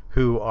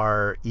who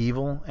are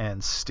evil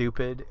and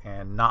stupid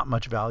and not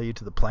much value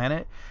to the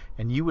planet,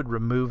 and you would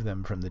remove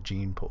them from the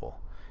gene pool.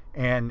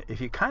 And if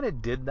you kind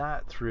of did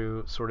that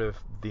through sort of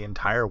the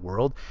entire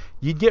world,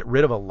 you'd get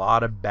rid of a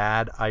lot of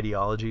bad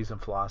ideologies and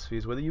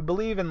philosophies, whether you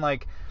believe in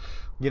like,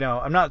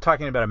 I'm not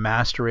talking about a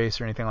master race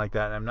or anything like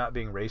that, and I'm not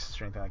being racist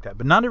or anything like that,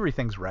 but not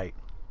everything's right.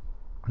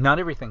 Not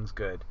everything's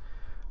good.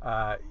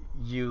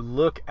 You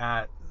look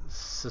at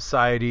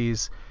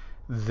societies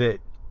that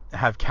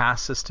have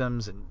caste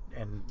systems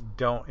and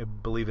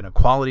don't believe in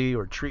equality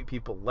or treat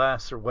people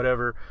less or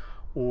whatever,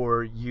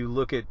 or you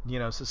look at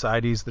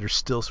societies that are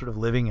still sort of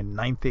living in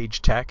ninth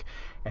age tech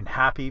and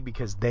happy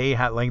because they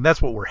have, like,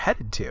 that's what we're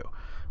headed to.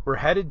 We're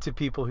headed to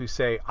people who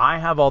say, I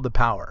have all the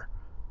power.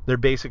 They're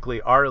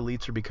basically, our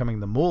elites are becoming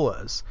the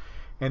mullahs,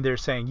 and they're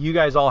saying, you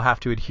guys all have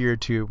to adhere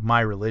to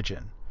my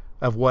religion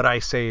of what I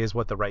say is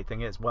what the right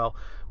thing is. Well,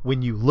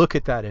 when you look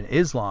at that in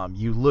Islam,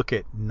 you look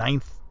at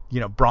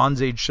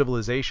Bronze Age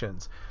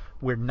civilizations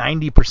where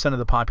 90% of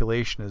the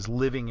population is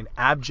living in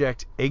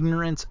abject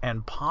ignorance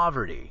and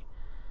poverty,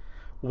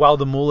 while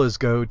the mullahs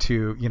go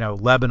to,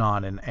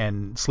 Lebanon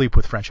and sleep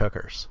with French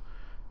hookers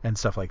and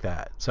stuff like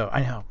that. So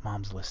I know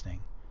Mom's listening.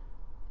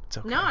 It's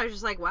okay. No, I was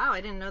just like, wow,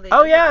 I didn't know they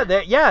Oh did yeah,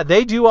 that.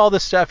 they do all the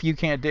stuff you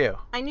can't do.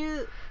 I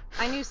knew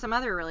some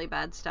other really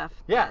bad stuff.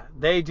 Yeah,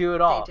 they do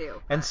it all. They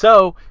do. And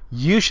so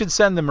you should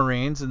send the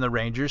Marines and the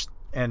Rangers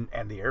and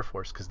the Air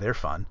Force, because they're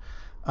fun,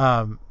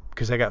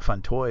 because they got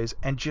fun toys,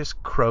 and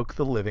just croak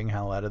the living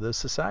hell out of those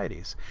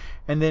societies.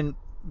 And then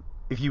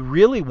if you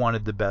really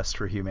wanted the best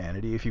for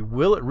humanity, if you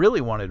really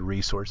wanted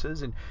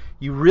resources, and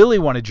you really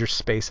wanted your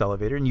space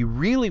elevator, and you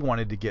really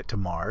wanted to get to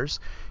Mars,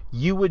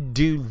 you would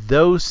do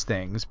those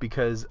things,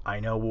 because I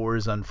know war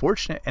is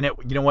unfortunate, and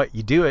you know what?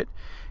 You do it,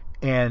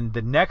 and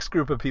the next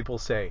group of people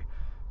say,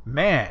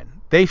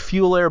 man, they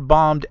fuel air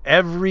bombed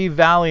every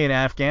valley in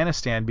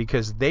Afghanistan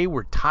because they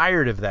were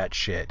tired of that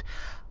shit.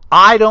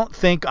 I don't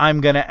think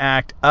I'm going to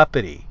act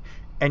uppity.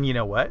 And you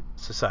know what?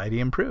 Society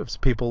improves.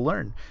 People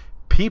learn.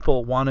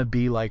 People want to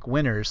be like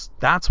winners.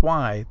 That's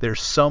why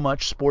there's so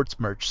much sports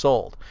merch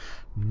sold.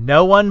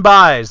 No one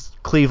buys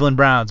Cleveland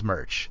Browns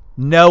merch.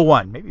 No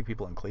one. Maybe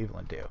people in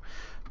Cleveland do.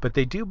 But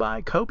they do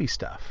buy Kobe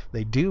stuff.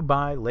 They do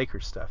buy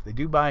Lakers stuff. They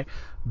do buy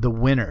the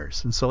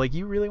winners. And so, like,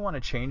 you really want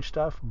to change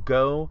stuff?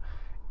 Go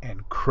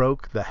and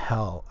croak the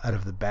hell out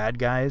of the bad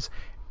guys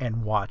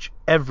and watch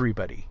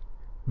everybody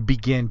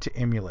begin to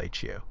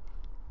emulate you.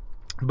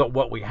 But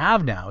what we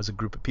have now is a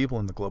group of people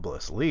in the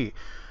globalist elite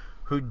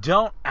who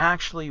don't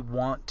actually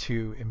want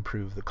to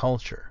improve the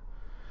culture.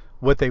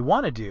 What they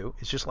want to do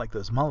is just like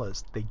those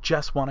mullahs. They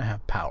just want to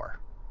have power.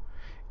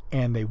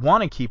 And they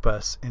want to keep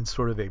us in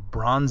sort of a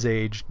Bronze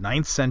Age,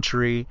 9th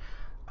century,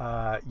 we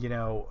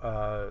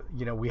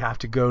have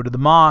to go to the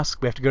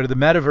mosque, we have to go to the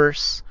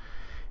metaverse,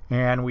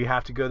 and we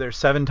have to go there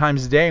 7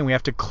 times a day, and we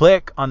have to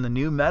click on the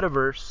new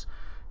metaverse.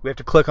 We have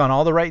to click on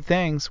all the right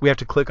things. We have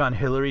to click on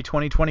Hillary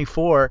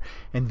 2024,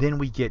 and then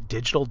we get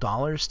digital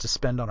dollars to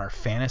spend on our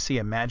fantasy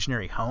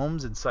imaginary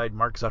homes inside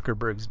Mark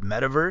Zuckerberg's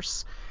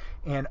metaverse.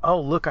 And,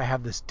 oh, look, I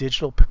have this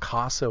digital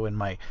Picasso in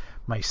my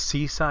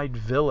seaside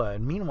villa.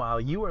 And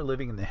meanwhile, you are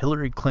living in the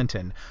Hillary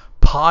Clinton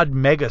pod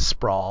mega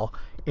sprawl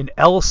in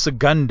El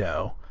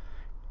Segundo,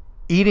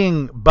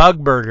 eating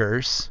bug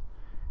burgers,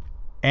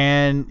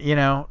 and,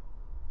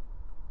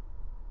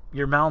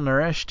 you're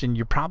malnourished, and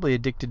you're probably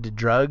addicted to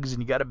drugs,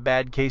 and you got a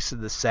bad case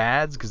of the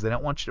SADS because they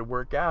don't want you to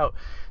work out.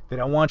 They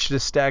don't want you to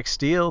stack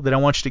steel. They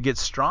don't want you to get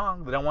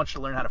strong. They don't want you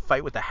to learn how to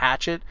fight with a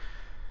hatchet,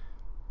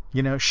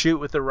 shoot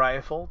with a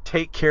rifle,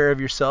 take care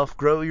of yourself,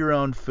 grow your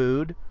own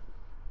food,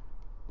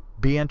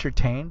 be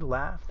entertained,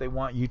 laugh. They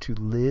want you to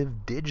live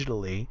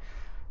digitally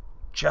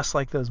just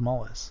like those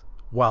mullahs,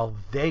 while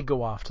they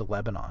go off to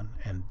Lebanon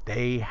and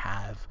they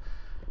have...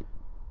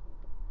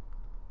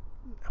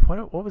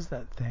 What was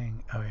that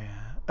thing?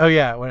 Oh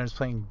yeah, when I was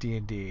playing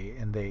D&D,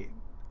 and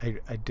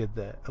I did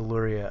the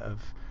Illyria of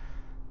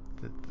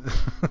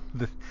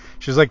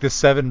she was like the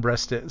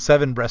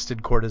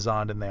seven-breasted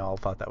courtesan, and they all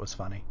thought that was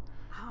funny.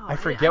 Oh, I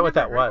forget what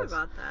that was.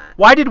 About that.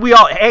 Why did we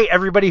all? Hey,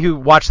 everybody who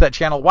watched that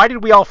channel, why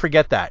did we all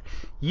forget that?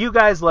 You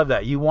guys love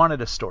that. You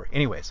wanted a story.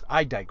 Anyways,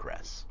 I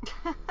digress.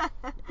 I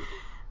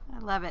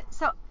love it.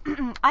 So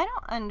I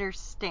don't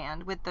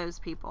understand with those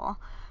people,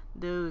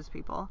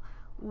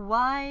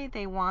 why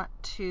they want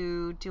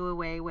to do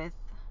away with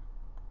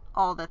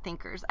all the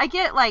thinkers. I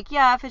get,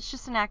 if it's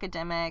just an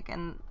academic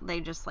and they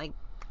just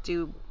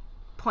do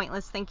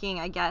pointless thinking,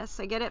 I guess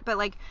I get it.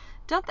 But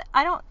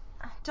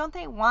don't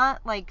they want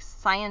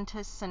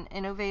scientists and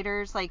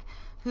innovators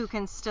who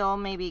can still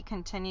maybe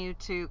continue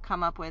to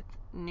come up with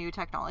new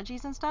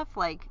technologies and stuff?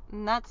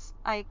 That's,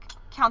 I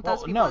count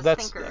those people as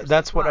thinkers.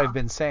 That's what I've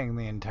been saying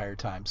the entire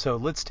time. So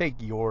let's take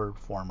your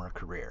former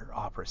career,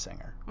 opera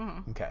singer.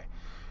 Mm-hmm. Okay.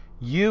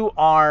 You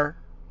are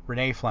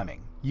Renee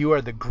Fleming. You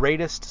are the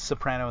greatest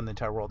soprano in the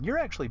entire world. You're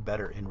actually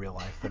better in real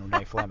life than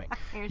Renee Fleming.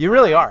 You so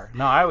really nice. are.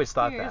 No, I always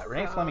thought that. So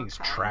Renee Fleming's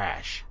kind.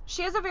 trash.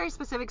 She has a very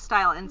specific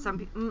style, and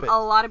a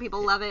lot of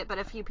people love it, but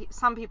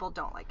some people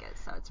don't like it.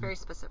 So it's very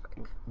specific.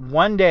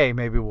 One day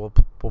maybe we'll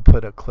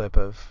put a clip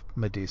of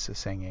Medusa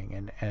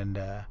singing,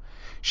 and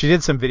she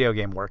did some video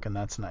game work, and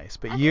that's nice.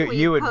 But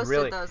you would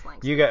really those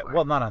links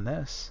well, not on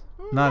this.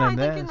 Not on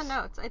this. I think in the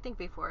notes. I think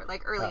before,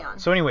 early on.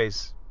 So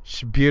anyways,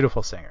 she's a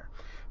beautiful singer.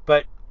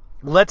 But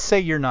let's say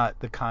you're not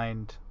the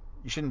kind...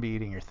 You shouldn't be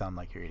eating your thumb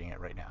like you're eating it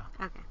right now.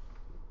 Okay.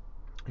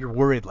 You're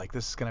worried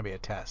this is going to be a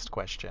test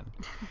question.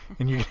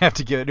 And you're going to have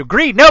to give it... No,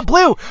 green! No,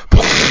 blue!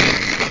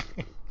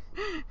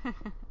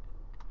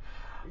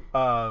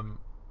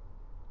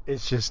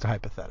 It's just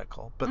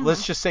hypothetical. But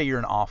let's just say you're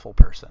an awful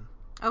person.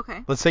 Okay.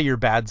 Let's say you're a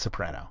bad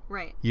soprano.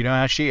 Right. You know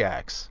how she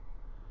acts.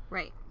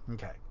 Right.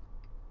 Okay.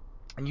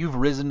 And you've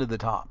risen to the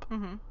top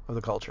Mm-hmm. of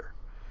the culture.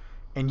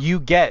 And you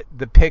get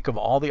the pick of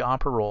all the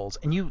opera roles,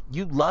 and you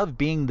love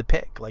being the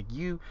pick.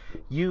 You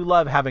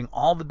love having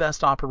all the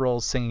best opera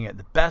roles, singing at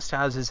the best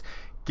houses,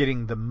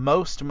 getting the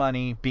most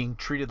money, being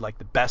treated like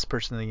the best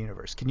person in the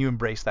universe. Can you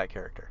embrace that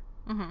character?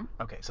 Mm-hmm.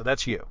 Okay, so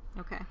that's you.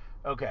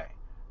 Okay.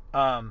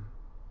 And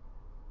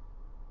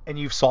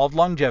you've solved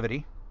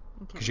longevity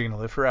because you're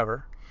gonna live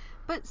forever.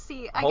 But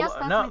see, I guess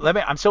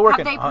that's I'm still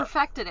working. Have they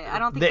perfected it? I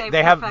don't think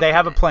they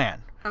have a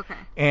plan. Okay.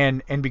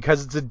 And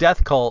because it's a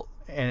death cult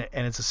and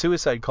it's a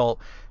suicide cult,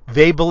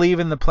 they believe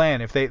in the plan.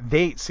 If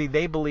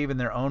they believe in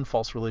their own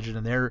false religion,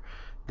 and they're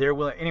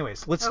willing.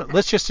 Anyways,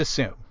 let's just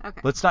assume.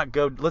 Okay. Let's not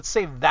go. Let's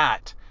save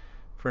that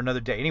for another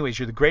day. Anyways,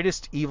 you're the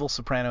greatest evil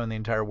soprano in the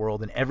entire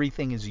world, and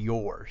everything is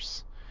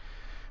yours.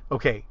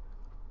 Okay.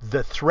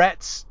 The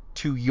threats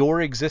to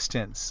your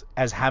existence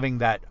as having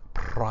that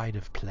pride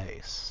of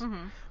place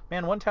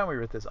Man, one time we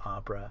were at this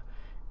opera,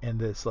 and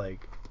this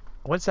like,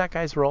 what's that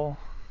guy's role?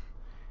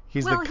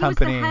 He's the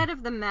company. He was the head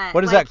of the Met.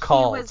 What is that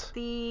called? He was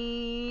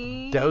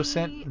the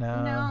docent?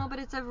 No, but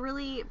it's a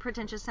really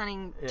pretentious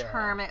sounding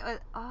term. It was,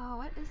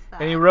 what is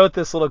that? And he wrote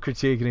this little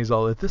critique, and he's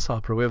all, at this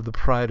opera we have the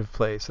pride of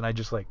place, and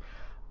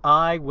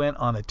I went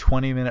on a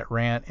 20-minute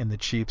rant in the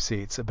cheap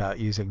seats about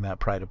using that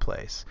pride of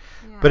place.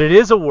 Yeah. But it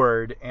is a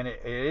word, and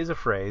it is a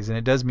phrase, and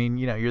it does mean,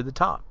 you're the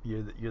top.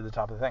 You're the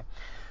top of the thing.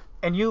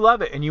 And you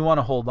love it, and you want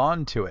to hold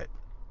on to it.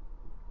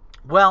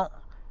 Well,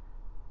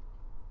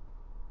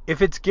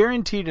 if it's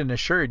guaranteed and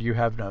assured, you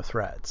have no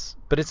threats.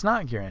 But it's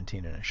not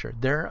guaranteed and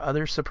assured. There are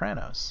other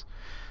Sopranos.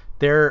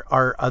 There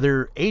are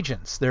other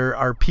agents. There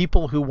are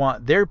people who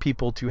want their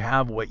people to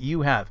have what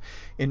you have.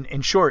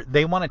 In short,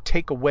 they want to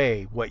take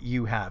away what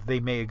you have.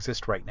 They may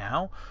exist right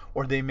now,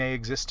 or they may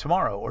exist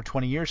tomorrow, or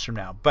 20 years from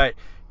now. But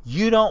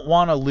you don't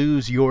want to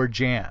lose your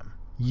jam.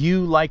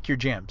 You like your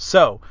jam.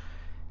 So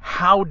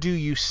how do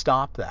you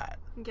stop that?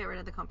 Get rid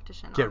of the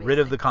competition. Get rid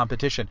of the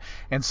competition.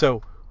 And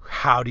so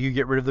how do you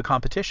get rid of the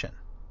competition?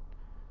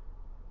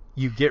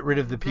 You get rid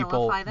of the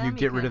people. You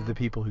get rid of the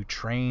people who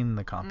train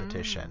the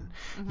competition.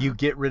 Mm-hmm. You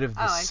get rid of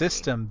the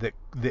system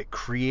that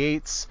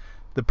creates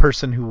the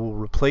person who will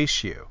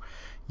replace you.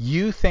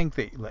 You think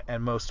that,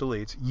 and most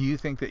elites, you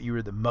think that you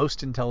are the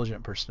most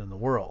intelligent person in the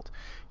world.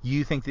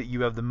 You think that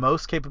you have the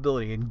most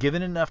capability, and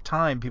given enough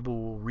time, people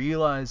will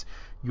realize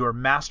your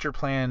master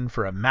plan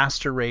for a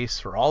master race,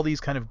 for all these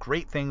kind of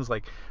great things.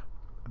 Like,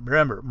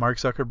 remember, Mark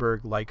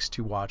Zuckerberg likes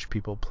to watch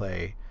people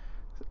play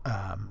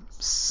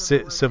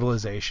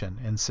Civilization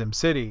and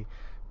SimCity,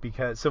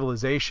 because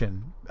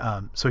Civilization,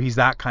 so he's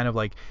that kind of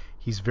like,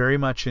 he's very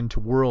much into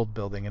world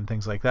building and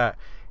things like that.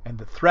 And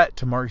the threat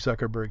to Mark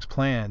Zuckerberg's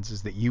plans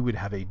is that you would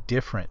have a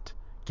different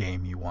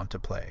game you want to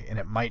play, and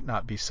it might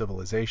not be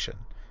Civilization,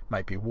 it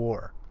might be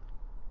War,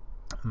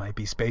 it might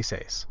be Space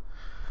Ace,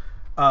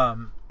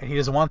 and he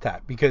doesn't want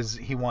that because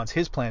he wants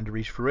his plan to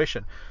reach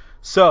fruition.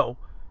 So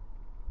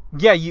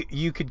yeah,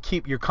 you could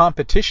keep your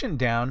competition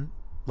down,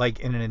 like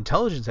in an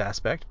intelligence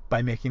aspect,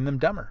 by making them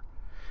dumber.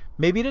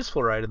 Maybe it is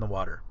fluoride in the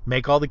water.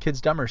 Make all the kids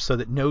dumber so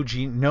that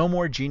no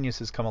more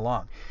geniuses come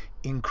along.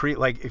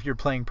 Like if you're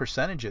playing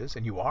percentages,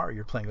 and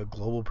you're playing a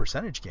global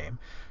percentage game,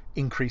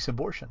 increase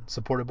abortion,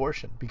 support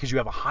abortion, because you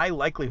have a high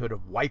likelihood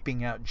of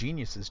wiping out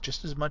geniuses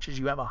just as much as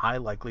you have a high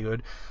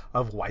likelihood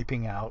of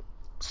wiping out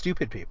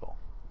stupid people.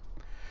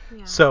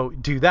 Yeah. So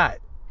do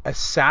that.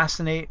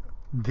 Assassinate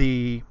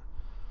the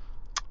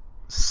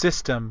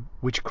system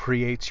which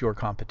creates your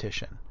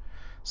competition.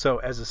 So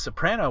as a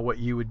soprano, what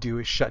you would do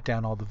is shut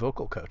down all the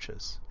vocal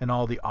coaches and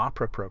all the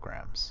opera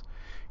programs.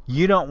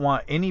 You don't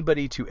want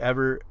anybody to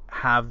ever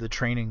have the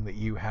training that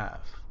you have.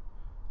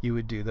 You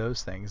would do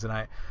those things.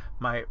 And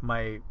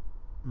my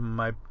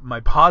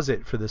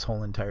posit for this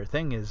whole entire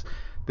thing is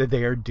that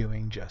they are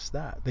doing just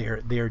that. They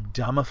are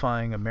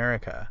dumbifying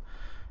America,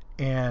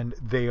 and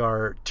they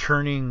are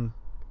turning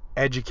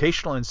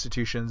educational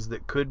institutions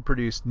that could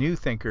produce new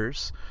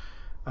thinkers.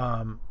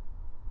 One,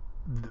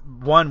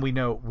 we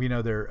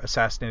know they're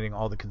assassinating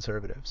all the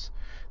conservatives,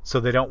 so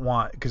they don't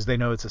want, because they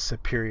know it's a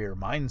superior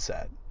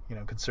mindset.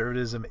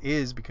 Conservatism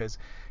is because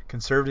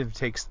conservative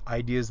takes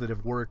ideas that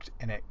have worked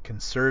and it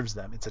conserves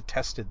them. It's a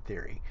tested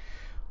theory.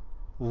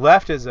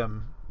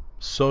 Leftism,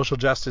 social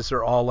justice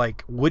are all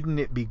like, wouldn't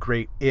it be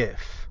great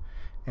if,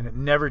 and it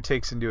never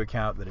takes into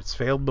account that it's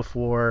failed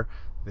before,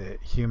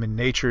 that human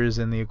nature is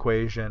in the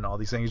equation, all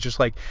these things. It's just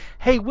like,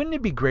 hey, wouldn't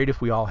it be great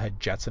if we all had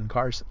jets and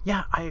cars?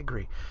 Yeah, I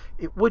agree.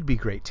 It would be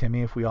great,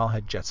 Timmy, if we all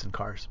had jets and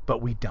cars,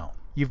 but we don't.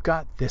 You've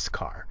got this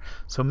car,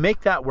 so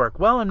make that work.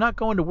 Well, I'm not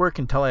going to work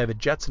until I have a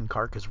Jetson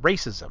car because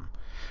racism.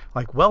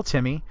 Like, well,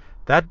 Timmy,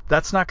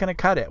 that's not going to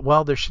cut it.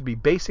 Well, there should be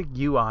basic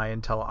UI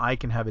until I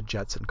can have a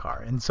Jetson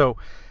car. And so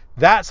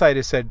that side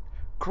has said,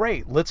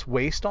 great, let's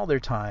waste all their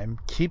time,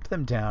 keep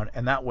them down,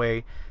 and that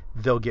way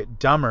they'll get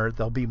dumber.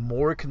 They'll be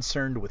more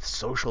concerned with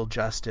social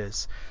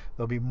justice.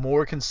 They'll be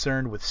more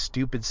concerned with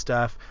stupid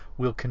stuff.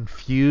 We'll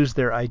confuse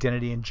their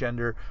identity and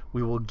gender.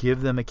 We will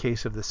give them a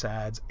case of the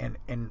SADS.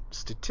 And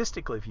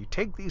statistically, if you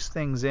take these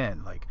things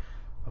in, like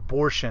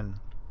abortion,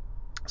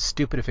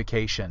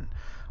 stupidification,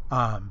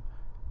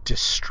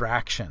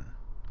 distraction,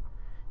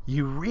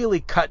 you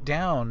really cut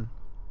down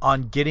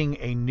on getting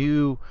a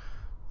new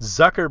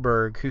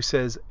Zuckerberg who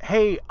says,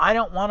 hey, I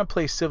don't want to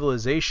play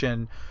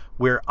Civilization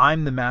where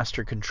I'm the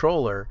master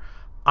controller.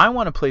 I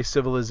want to play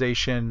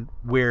Civilization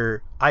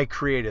where I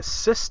create a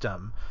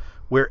system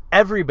where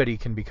everybody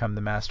can become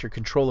the master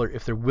controller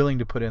if they're willing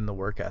to put in the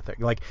work ethic.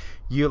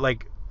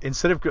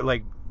 Instead of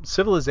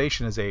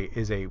Civilization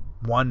is a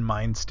one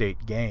mind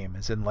state game,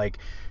 as in like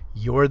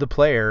you're the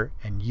player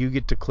and you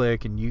get to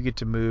click and you get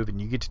to move and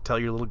you get to tell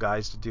your little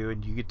guys to do,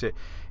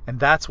 and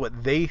that's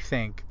what they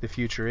think the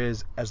future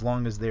is, as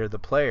long as they're the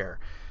player.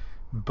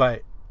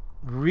 But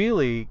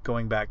really,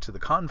 going back to the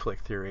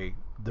conflict theory,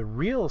 the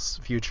real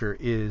future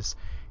is,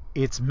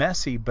 it's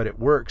messy, but it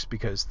works,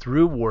 because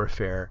through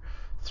warfare,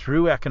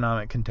 through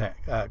economic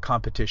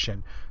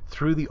competition,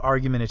 through the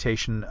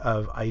argumentation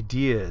of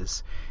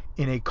ideas,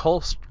 in a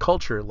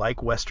culture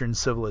like Western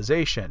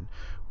civilization,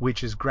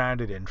 which is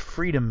grounded in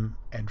freedom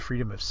and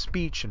freedom of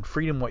speech and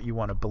freedom what you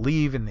want to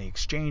believe in the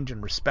exchange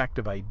and respect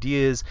of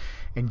ideas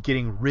and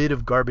getting rid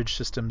of garbage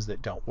systems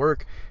that don't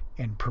work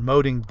and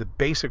promoting the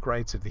basic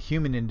rights of the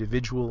human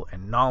individual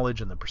and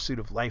knowledge and the pursuit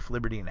of life,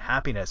 liberty, and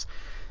happiness,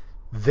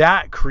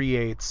 that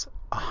creates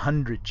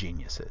 100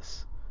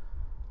 geniuses.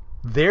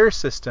 Their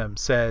system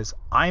says,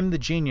 I'm the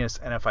genius,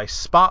 and if I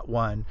spot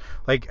one,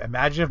 like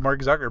imagine if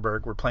Mark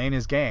Zuckerberg were playing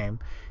his game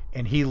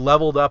and he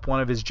leveled up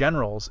one of his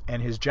generals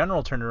and his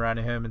general turned around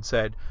to him and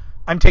said,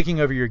 I'm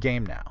taking over your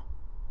game now.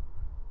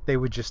 They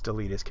would just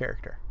delete his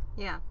character.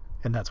 Yeah.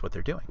 And that's what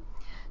they're doing.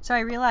 So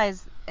I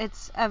realize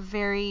it's a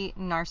very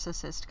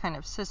narcissist kind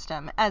of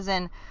system, as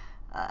in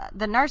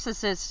the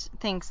narcissist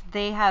thinks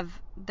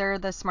they're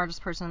the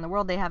smartest person in the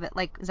world. They have it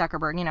like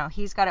Zuckerberg,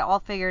 he's got it all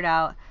figured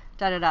out,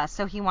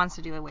 so he wants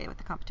to do away with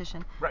the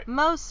competition. Right.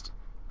 Most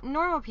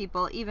normal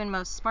people, even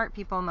most smart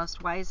people,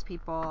 most wise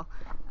people,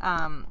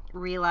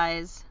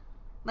 realize,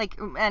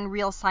 and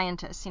real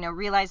scientists,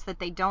 realize that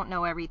they don't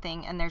know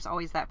everything, and there's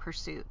always that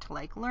pursuit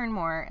to learn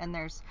more, and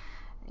there's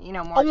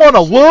more. I want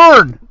to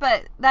learn.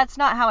 But that's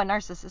not how a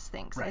narcissist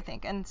thinks, Right. I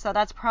think, and so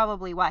that's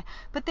probably why.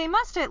 But they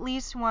must at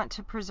least want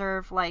to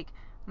preserve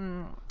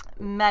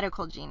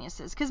medical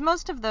geniuses, because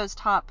most of those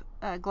top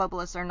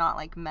globalists are not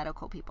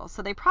medical people,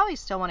 so they probably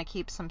still want to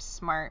keep some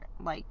smart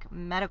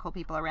medical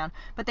people around,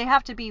 but they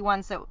have to be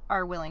ones that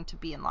are willing to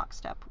be in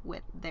lockstep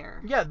with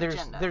their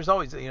agenda. There's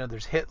always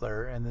there's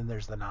Hitler, and then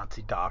there's the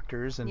Nazi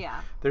doctors, and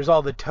Yeah. there's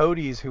all the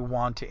toadies who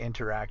want to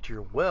interact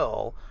your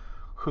will,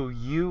 who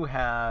you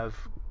have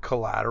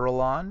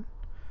collateral on,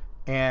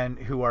 and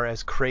who are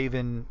as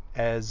craven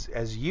as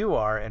you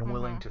are and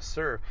willing to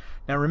serve.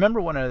 Now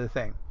remember one other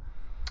thing.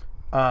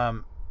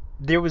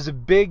 There was a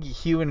big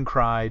hue and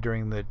cry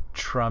during the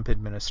Trump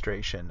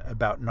administration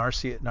about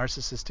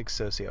narcissistic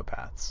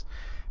sociopaths.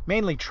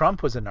 Mainly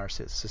Trump was a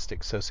narcissistic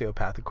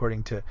sociopath,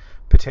 according to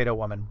Potato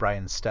Woman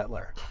Brian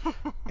Stetler.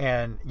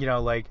 And,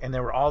 and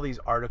there were all these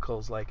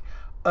articles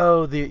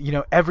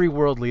every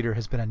world leader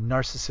has been a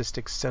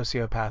narcissistic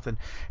sociopath,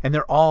 and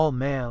they're all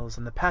males,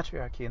 and the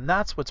patriarchy, and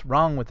that's what's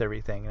wrong with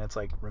everything. And it's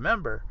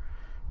remember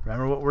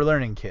what we're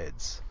learning,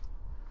 kids.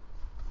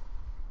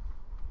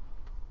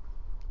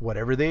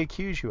 Whatever they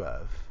accuse you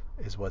of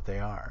is what they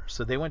are.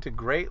 So they went to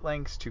great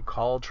lengths to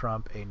call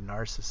Trump a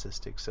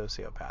narcissistic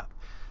sociopath.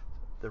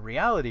 The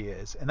reality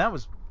is, and that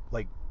was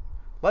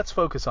let's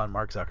focus on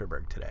Mark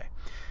Zuckerberg today,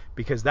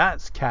 because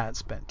that cat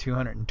spent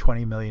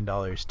 $220 million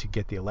to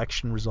get the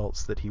election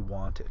results that he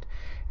wanted.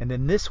 And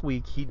then this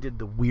week he did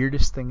the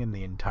weirdest thing in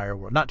the entire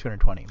world. Not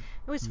 220. It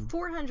was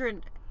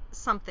 400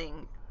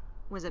 something.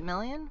 Was it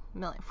million?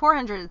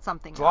 400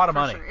 something. It's a lot of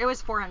money. Sure. It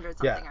was 400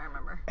 something, I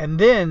remember. And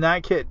then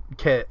that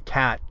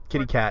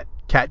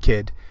cat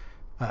kid,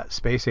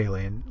 space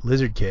alien,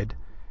 lizard kid,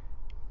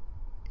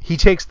 he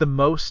takes the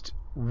most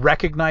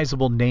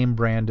recognizable name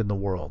brand in the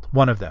world.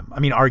 One of them. I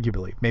mean,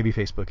 arguably, maybe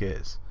Facebook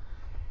is.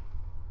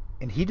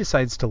 And he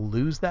decides to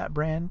lose that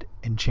brand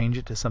and change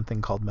it to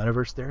something called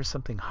Metaverse. There is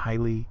something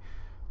highly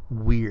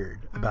weird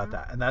about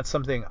that. And that's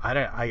something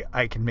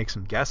I can make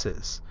some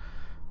guesses,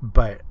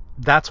 but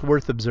that's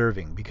worth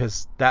observing,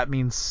 because that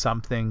means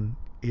something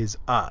is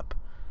up.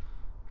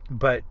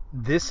 But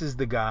this is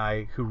the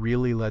guy who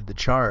really led the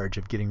charge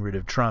of getting rid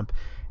of Trump.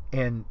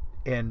 And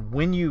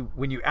when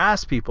you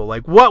ask people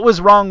what was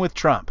wrong with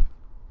Trump,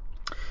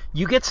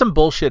 you get some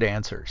bullshit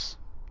answers.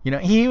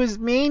 He was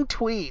mean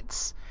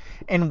tweets.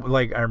 And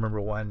I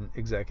remember one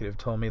executive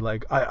told me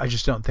I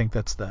just don't think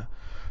that's the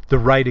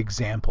right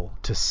example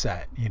to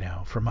set,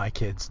 for my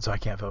kids, and so I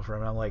can't vote for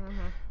him. And I'm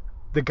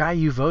the guy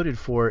you voted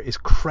for is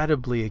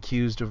credibly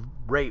accused of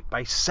rape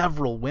by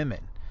several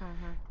women.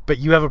 But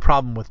you have a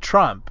problem with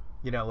Trump.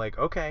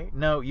 Okay,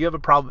 no, you have a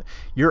problem.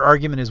 Your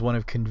argument is one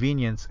of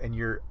convenience, and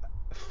you're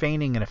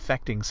feigning and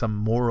affecting some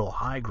moral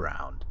high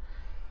ground.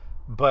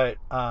 But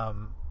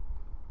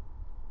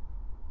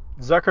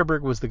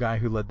Zuckerberg was the guy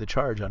who led the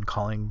charge on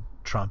calling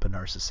Trump a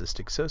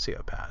narcissistic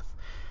sociopath.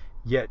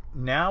 Yet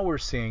now we're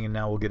seeing, and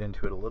now we'll get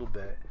into it a little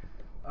bit,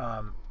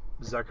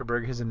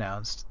 Zuckerberg has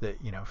announced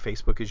that,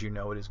 Facebook as you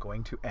know it is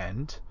going to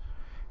end,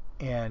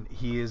 and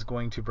he is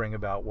going to bring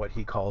about what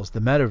he calls the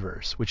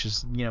metaverse, which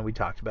is, we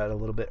talked about it a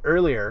little bit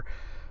earlier,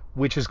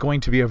 which is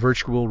going to be a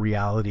virtual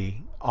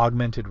reality,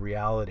 augmented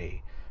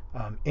reality,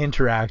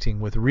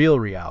 interacting with real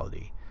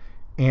reality.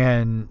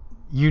 And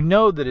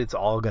that it's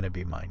all going to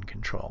be mind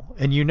control.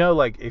 And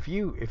if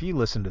you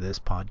listen to this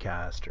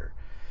podcast, or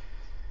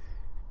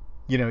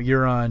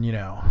you're on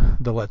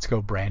the Let's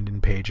Go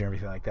Brandon page and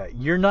everything like that,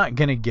 you're not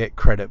going to get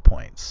credit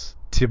points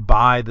to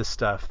buy the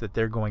stuff that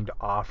they're going to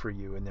offer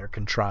you in their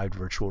contrived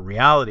virtual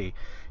reality,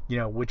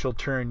 which will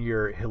turn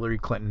your Hillary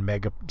Clinton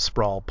mega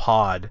sprawl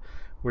pod,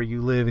 where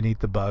you live and eat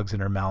the bugs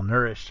and are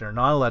malnourished and are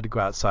not allowed to go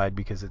outside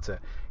because it's a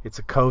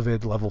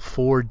COVID level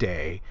 4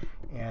 day,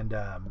 and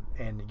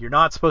you're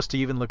not supposed to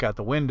even look out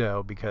the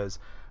window because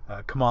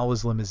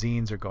Kamala's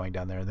limousines are going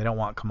down there, and they don't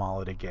want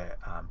Kamala to get,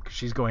 because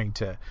she's going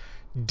to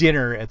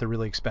dinner at the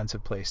really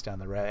expensive place down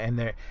the road,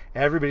 and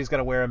everybody's got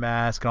to wear a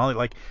mask and all that.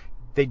 Like,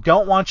 they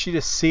don't want you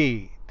to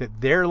see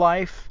that their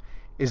life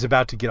is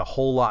about to get a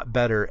whole lot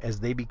better as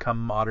they become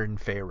modern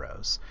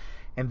pharaohs.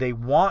 And they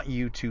want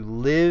you to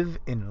live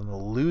in an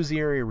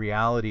illusory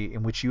reality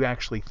in which you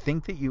actually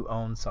think that you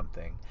own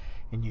something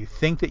and you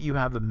think that you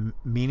have a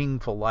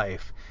meaningful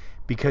life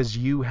because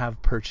you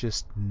have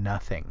purchased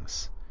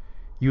nothings.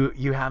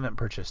 You haven't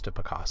purchased a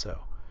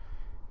Picasso.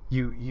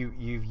 You've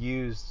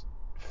used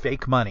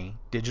fake money,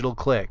 digital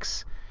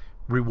clicks,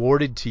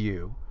 rewarded to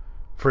you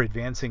for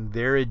advancing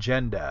their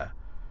agenda,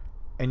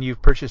 and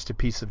you've purchased a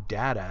piece of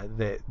data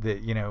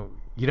that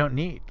you don't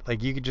need.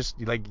 Like, you could just,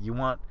 like, you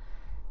want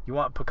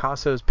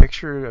Picasso's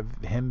picture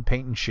of him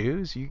painting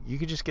shoes, you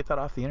could just get that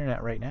off the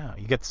internet right now.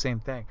 You get the same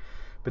thing.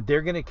 But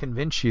they're going to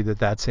convince you that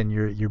that's in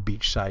your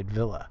beachside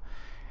villa.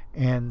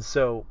 And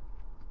so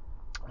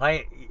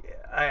I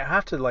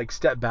have to, like,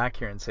 step back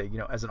here and say,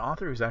 as an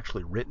author who's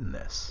actually written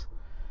this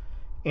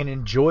and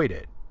enjoyed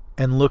it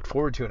and looked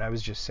forward to it, and I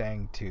was just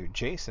saying to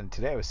Jason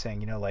today, I was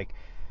saying, like,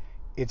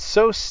 it's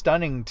so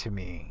stunning to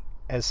me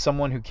as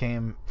someone who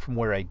came from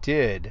where I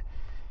did,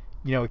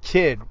 a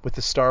kid with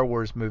the Star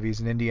Wars movies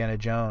and Indiana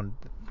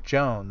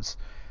Jones,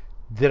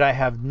 that I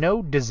have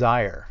no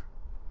desire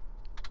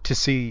to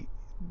see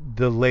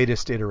the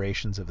latest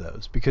iterations of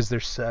those, because they're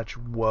such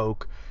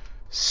woke,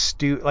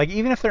 like,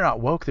 even if they're not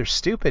woke, they're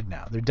stupid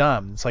now. They're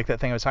dumb. It's like that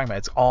thing I was talking about.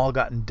 It's all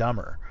gotten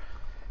dumber.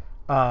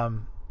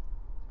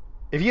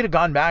 If you'd have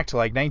gone back to,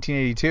 like,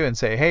 1982 and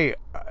say, hey,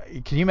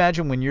 can you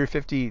imagine when you're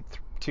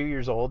 52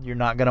 years old, you're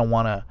not going to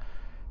want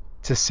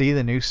to see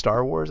the new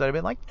Star Wars? I'd have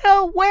been like,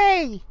 no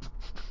way.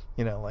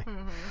 Like,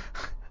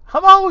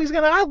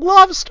 I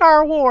love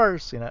Star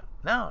Wars.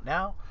 No,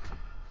 now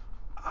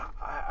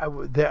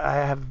I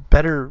have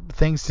better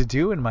things to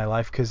do in my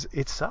life because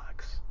it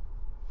sucks.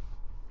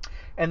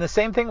 And the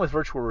same thing with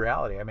virtual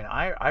reality. I mean,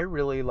 I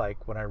really, like,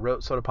 when I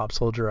wrote Soda Pop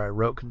Soldier, I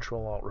wrote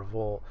Control Alt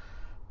Revolt,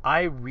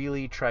 I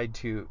really tried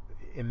to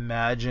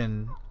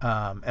imagine,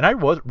 and I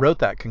wrote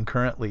that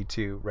concurrently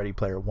to Ready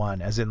Player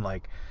One, as in,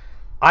 like,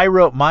 I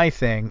wrote my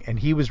thing and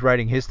he was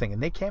writing his thing,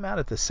 and they came out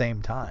at the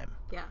same time.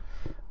 Yeah.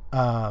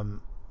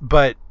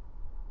 But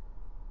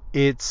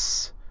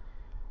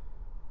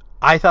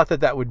I thought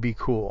that would be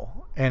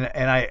cool, and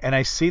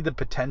I see the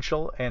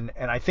potential, and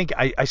I think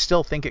I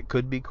still think it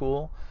could be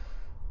cool,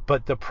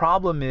 but the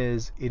problem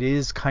is it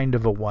is kind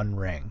of a one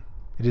ring.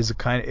 It is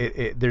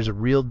there's a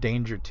real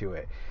danger to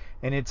it,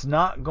 and it's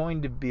not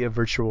going to be a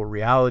virtual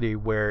reality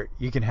where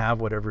you can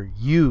have whatever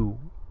you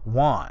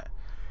want.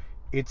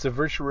 It's a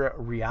virtual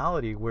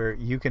reality where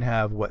you can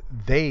have what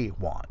they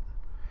want.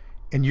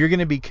 And you're going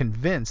to be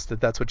convinced that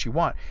that's what you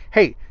want.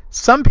 Hey,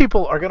 some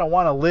people are going to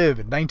want to live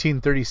in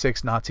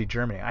 1936 Nazi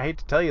Germany. I hate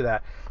to tell you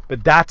that,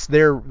 but that's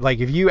their, like,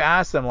 if you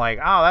ask them, like,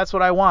 oh, that's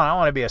what I want. I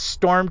want to be a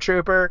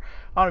stormtrooper.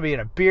 I want to be in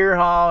a beer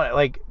hall.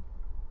 Like,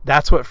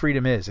 that's what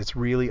freedom is. It's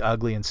really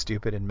ugly and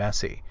stupid and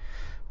messy.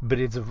 But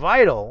it's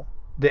vital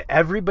that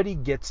everybody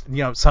gets,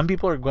 some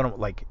people are going to,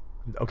 like,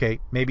 okay,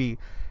 maybe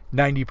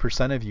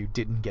 90% of you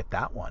didn't get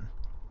that one.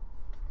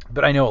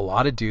 But I know a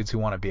lot of dudes who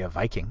want to be a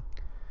Viking.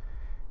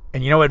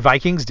 And you know what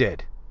Vikings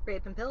did?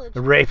 Rape and pillage.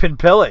 Rape and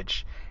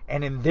pillage.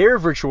 And in their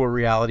virtual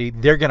reality,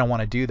 they're going to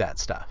want to do that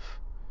stuff.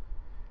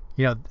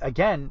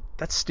 Again,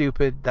 that's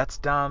stupid. That's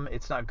dumb.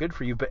 It's not good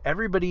for you. But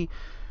everybody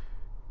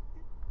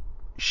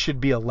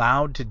should be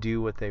allowed to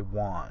do what they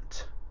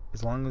want,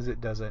 as long as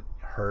it doesn't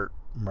hurt,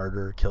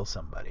 murder, kill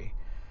somebody.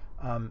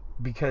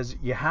 Because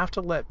you have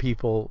to let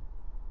people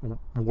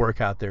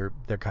work out their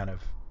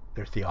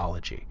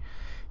theology.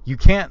 You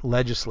can't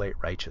legislate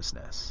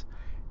righteousness.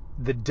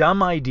 The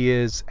dumb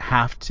ideas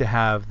have to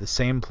have the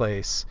same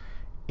place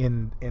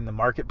in the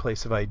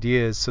marketplace of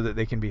ideas so that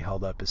they can be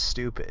held up as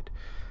stupid.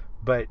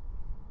 But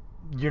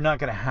you're not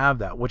going to have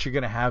that. What you're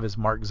going to have is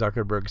Mark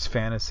Zuckerberg's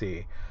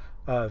fantasy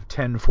of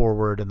 10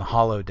 forward and the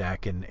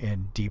holodeck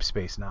in Deep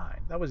Space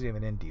Nine. That wasn't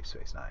even in Deep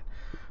Space Nine.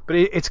 But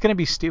it's going to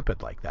be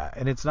stupid like that.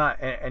 And it's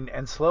not.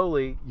 And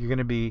slowly you're going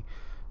to be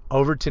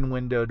Overton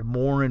windowed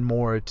more and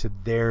more to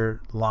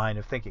their line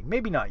of thinking.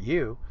 Maybe not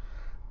you,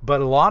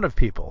 but a lot of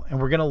people. And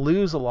we're going to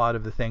lose a lot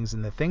of the things.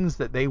 And the things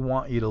that they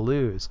want you to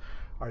lose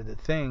are the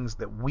things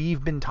that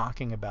we've been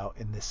talking about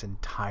in this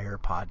entire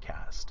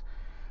podcast,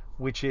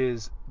 which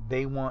is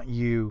they want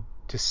you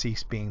to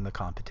cease being the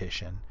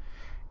competition.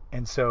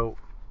 And so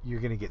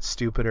you're going to get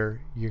stupider.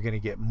 You're going to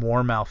get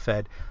more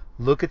malfed.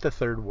 Look at the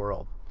third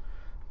world.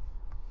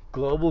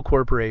 Global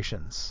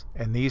corporations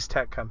and these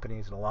tech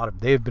companies, and a lot of them,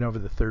 they've been over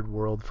the third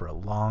world for a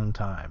long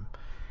time.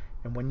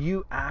 And when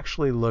you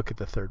actually look at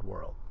the third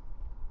world,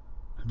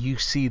 you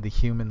see the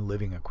human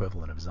living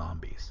equivalent of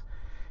zombies.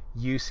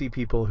 You see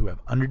people who have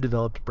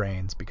underdeveloped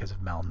brains because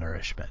of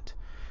malnourishment.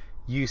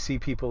 You see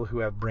people who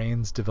have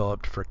brains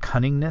developed for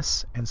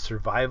cunningness and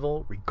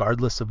survival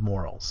regardless of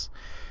morals.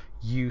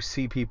 You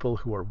see people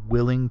who are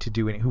willing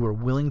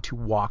to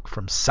walk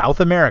from South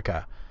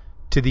America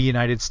to the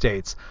United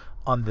States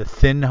on the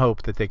thin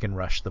hope that they can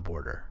rush the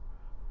border.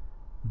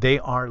 They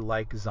are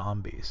like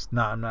zombies.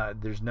 No, I'm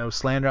not. There's no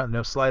slander,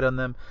 no slight on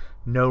them,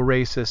 no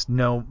racist,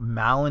 no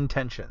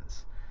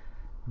malintentions.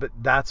 But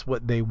that's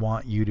what they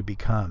want you to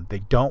become. They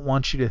don't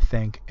want you to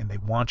think, and they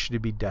want you to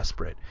be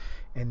desperate,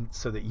 and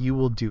so that you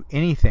will do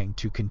anything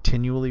to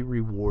continually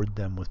reward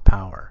them with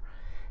power.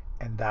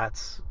 And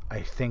that's,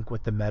 I think,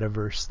 what the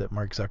metaverse that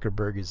Mark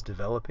Zuckerberg is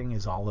developing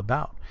is all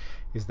about,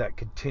 is that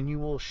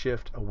continual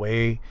shift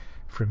away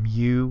from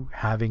you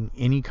having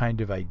any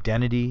kind of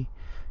identity,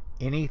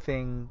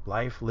 anything,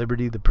 life,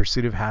 liberty, the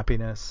pursuit of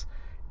happiness,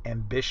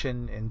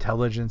 ambition,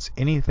 intelligence,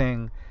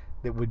 anything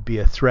that would be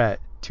a threat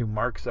to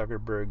Mark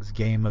Zuckerberg's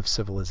game of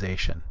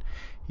civilization.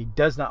 He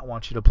does not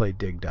want you to play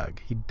Dig Dug.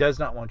 He does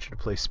not want you to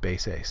play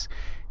Space Ace.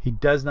 He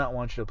does not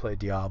want you to play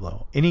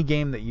Diablo. Any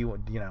game that you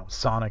know,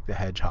 Sonic the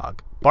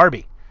Hedgehog,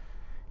 Barbie.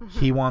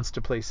 He wants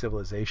to play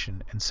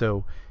Civilization. And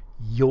so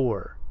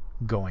you're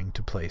going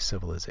to play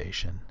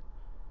Civilization.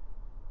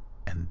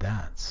 And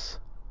that's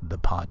the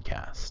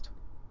podcast.